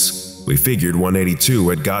days. We figured 182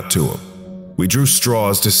 had got to him. We drew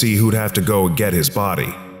straws to see who'd have to go and get his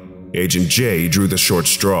body. Agent J drew the short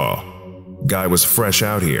straw. Guy was fresh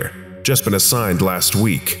out here, just been assigned last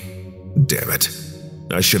week. Damn it.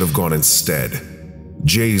 I should have gone instead.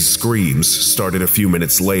 Jay's screams started a few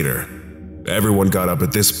minutes later. Everyone got up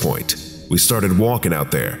at this point. We started walking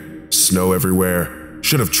out there. Snow everywhere.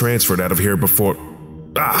 Should have transferred out of here before…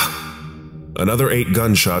 Another 8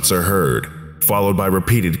 gunshots are heard, followed by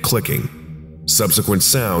repeated clicking. Subsequent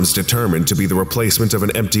sounds determined to be the replacement of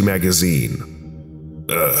an empty magazine.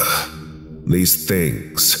 These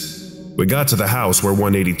things. We got to the house where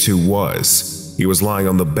 182 was. He was lying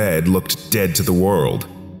on the bed, looked dead to the world.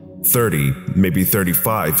 30, maybe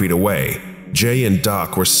 35 feet away, Jay and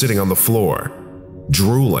Doc were sitting on the floor,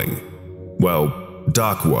 drooling. Well,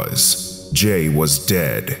 Doc was. Jay was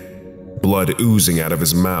dead. Blood oozing out of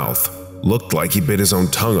his mouth. Looked like he bit his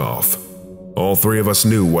own tongue off. All 3 of us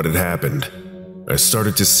knew what had happened. I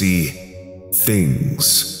started to see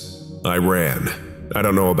things. I ran. I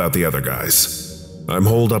don't know about the other guys. I'm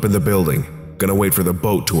holed up in the building, gonna wait for the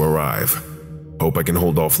boat to arrive. Hope I can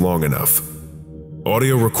hold off long enough.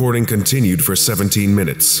 Audio recording continued for 17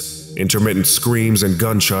 minutes. Intermittent screams and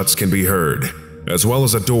gunshots can be heard, as well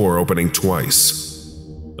as a door opening twice.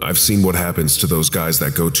 I've seen what happens to those guys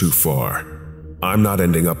that go too far. I'm not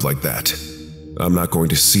ending up like that. I'm not going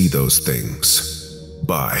to see those things.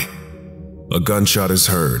 Bye. A gunshot is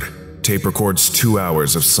heard. Tape records 2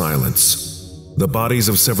 hours of silence. The bodies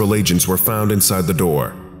of several agents were found inside the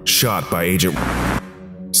door, shot by Agent.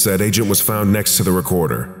 Said agent was found next to the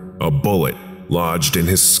recorder, a bullet lodged in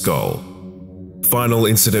his skull. Final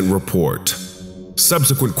incident report.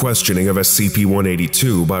 Subsequent questioning of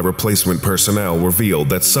SCP-182 by replacement personnel revealed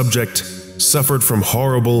that subject suffered from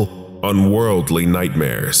horrible, unworldly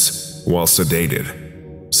nightmares while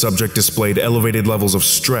sedated. Subject displayed elevated levels of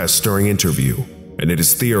stress during interview, and it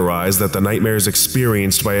is theorized that the nightmares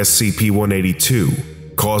experienced by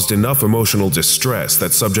SCP-182 caused enough emotional distress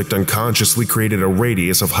that subject unconsciously created a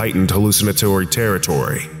radius of heightened hallucinatory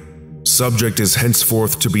territory. Subject is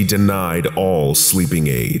henceforth to be denied all sleeping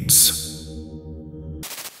aids.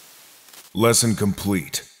 Lesson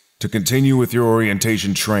complete. To continue with your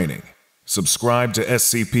orientation training, subscribe to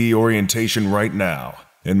SCP Orientation right now,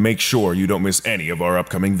 and make sure you don't miss any of our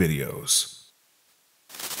upcoming videos.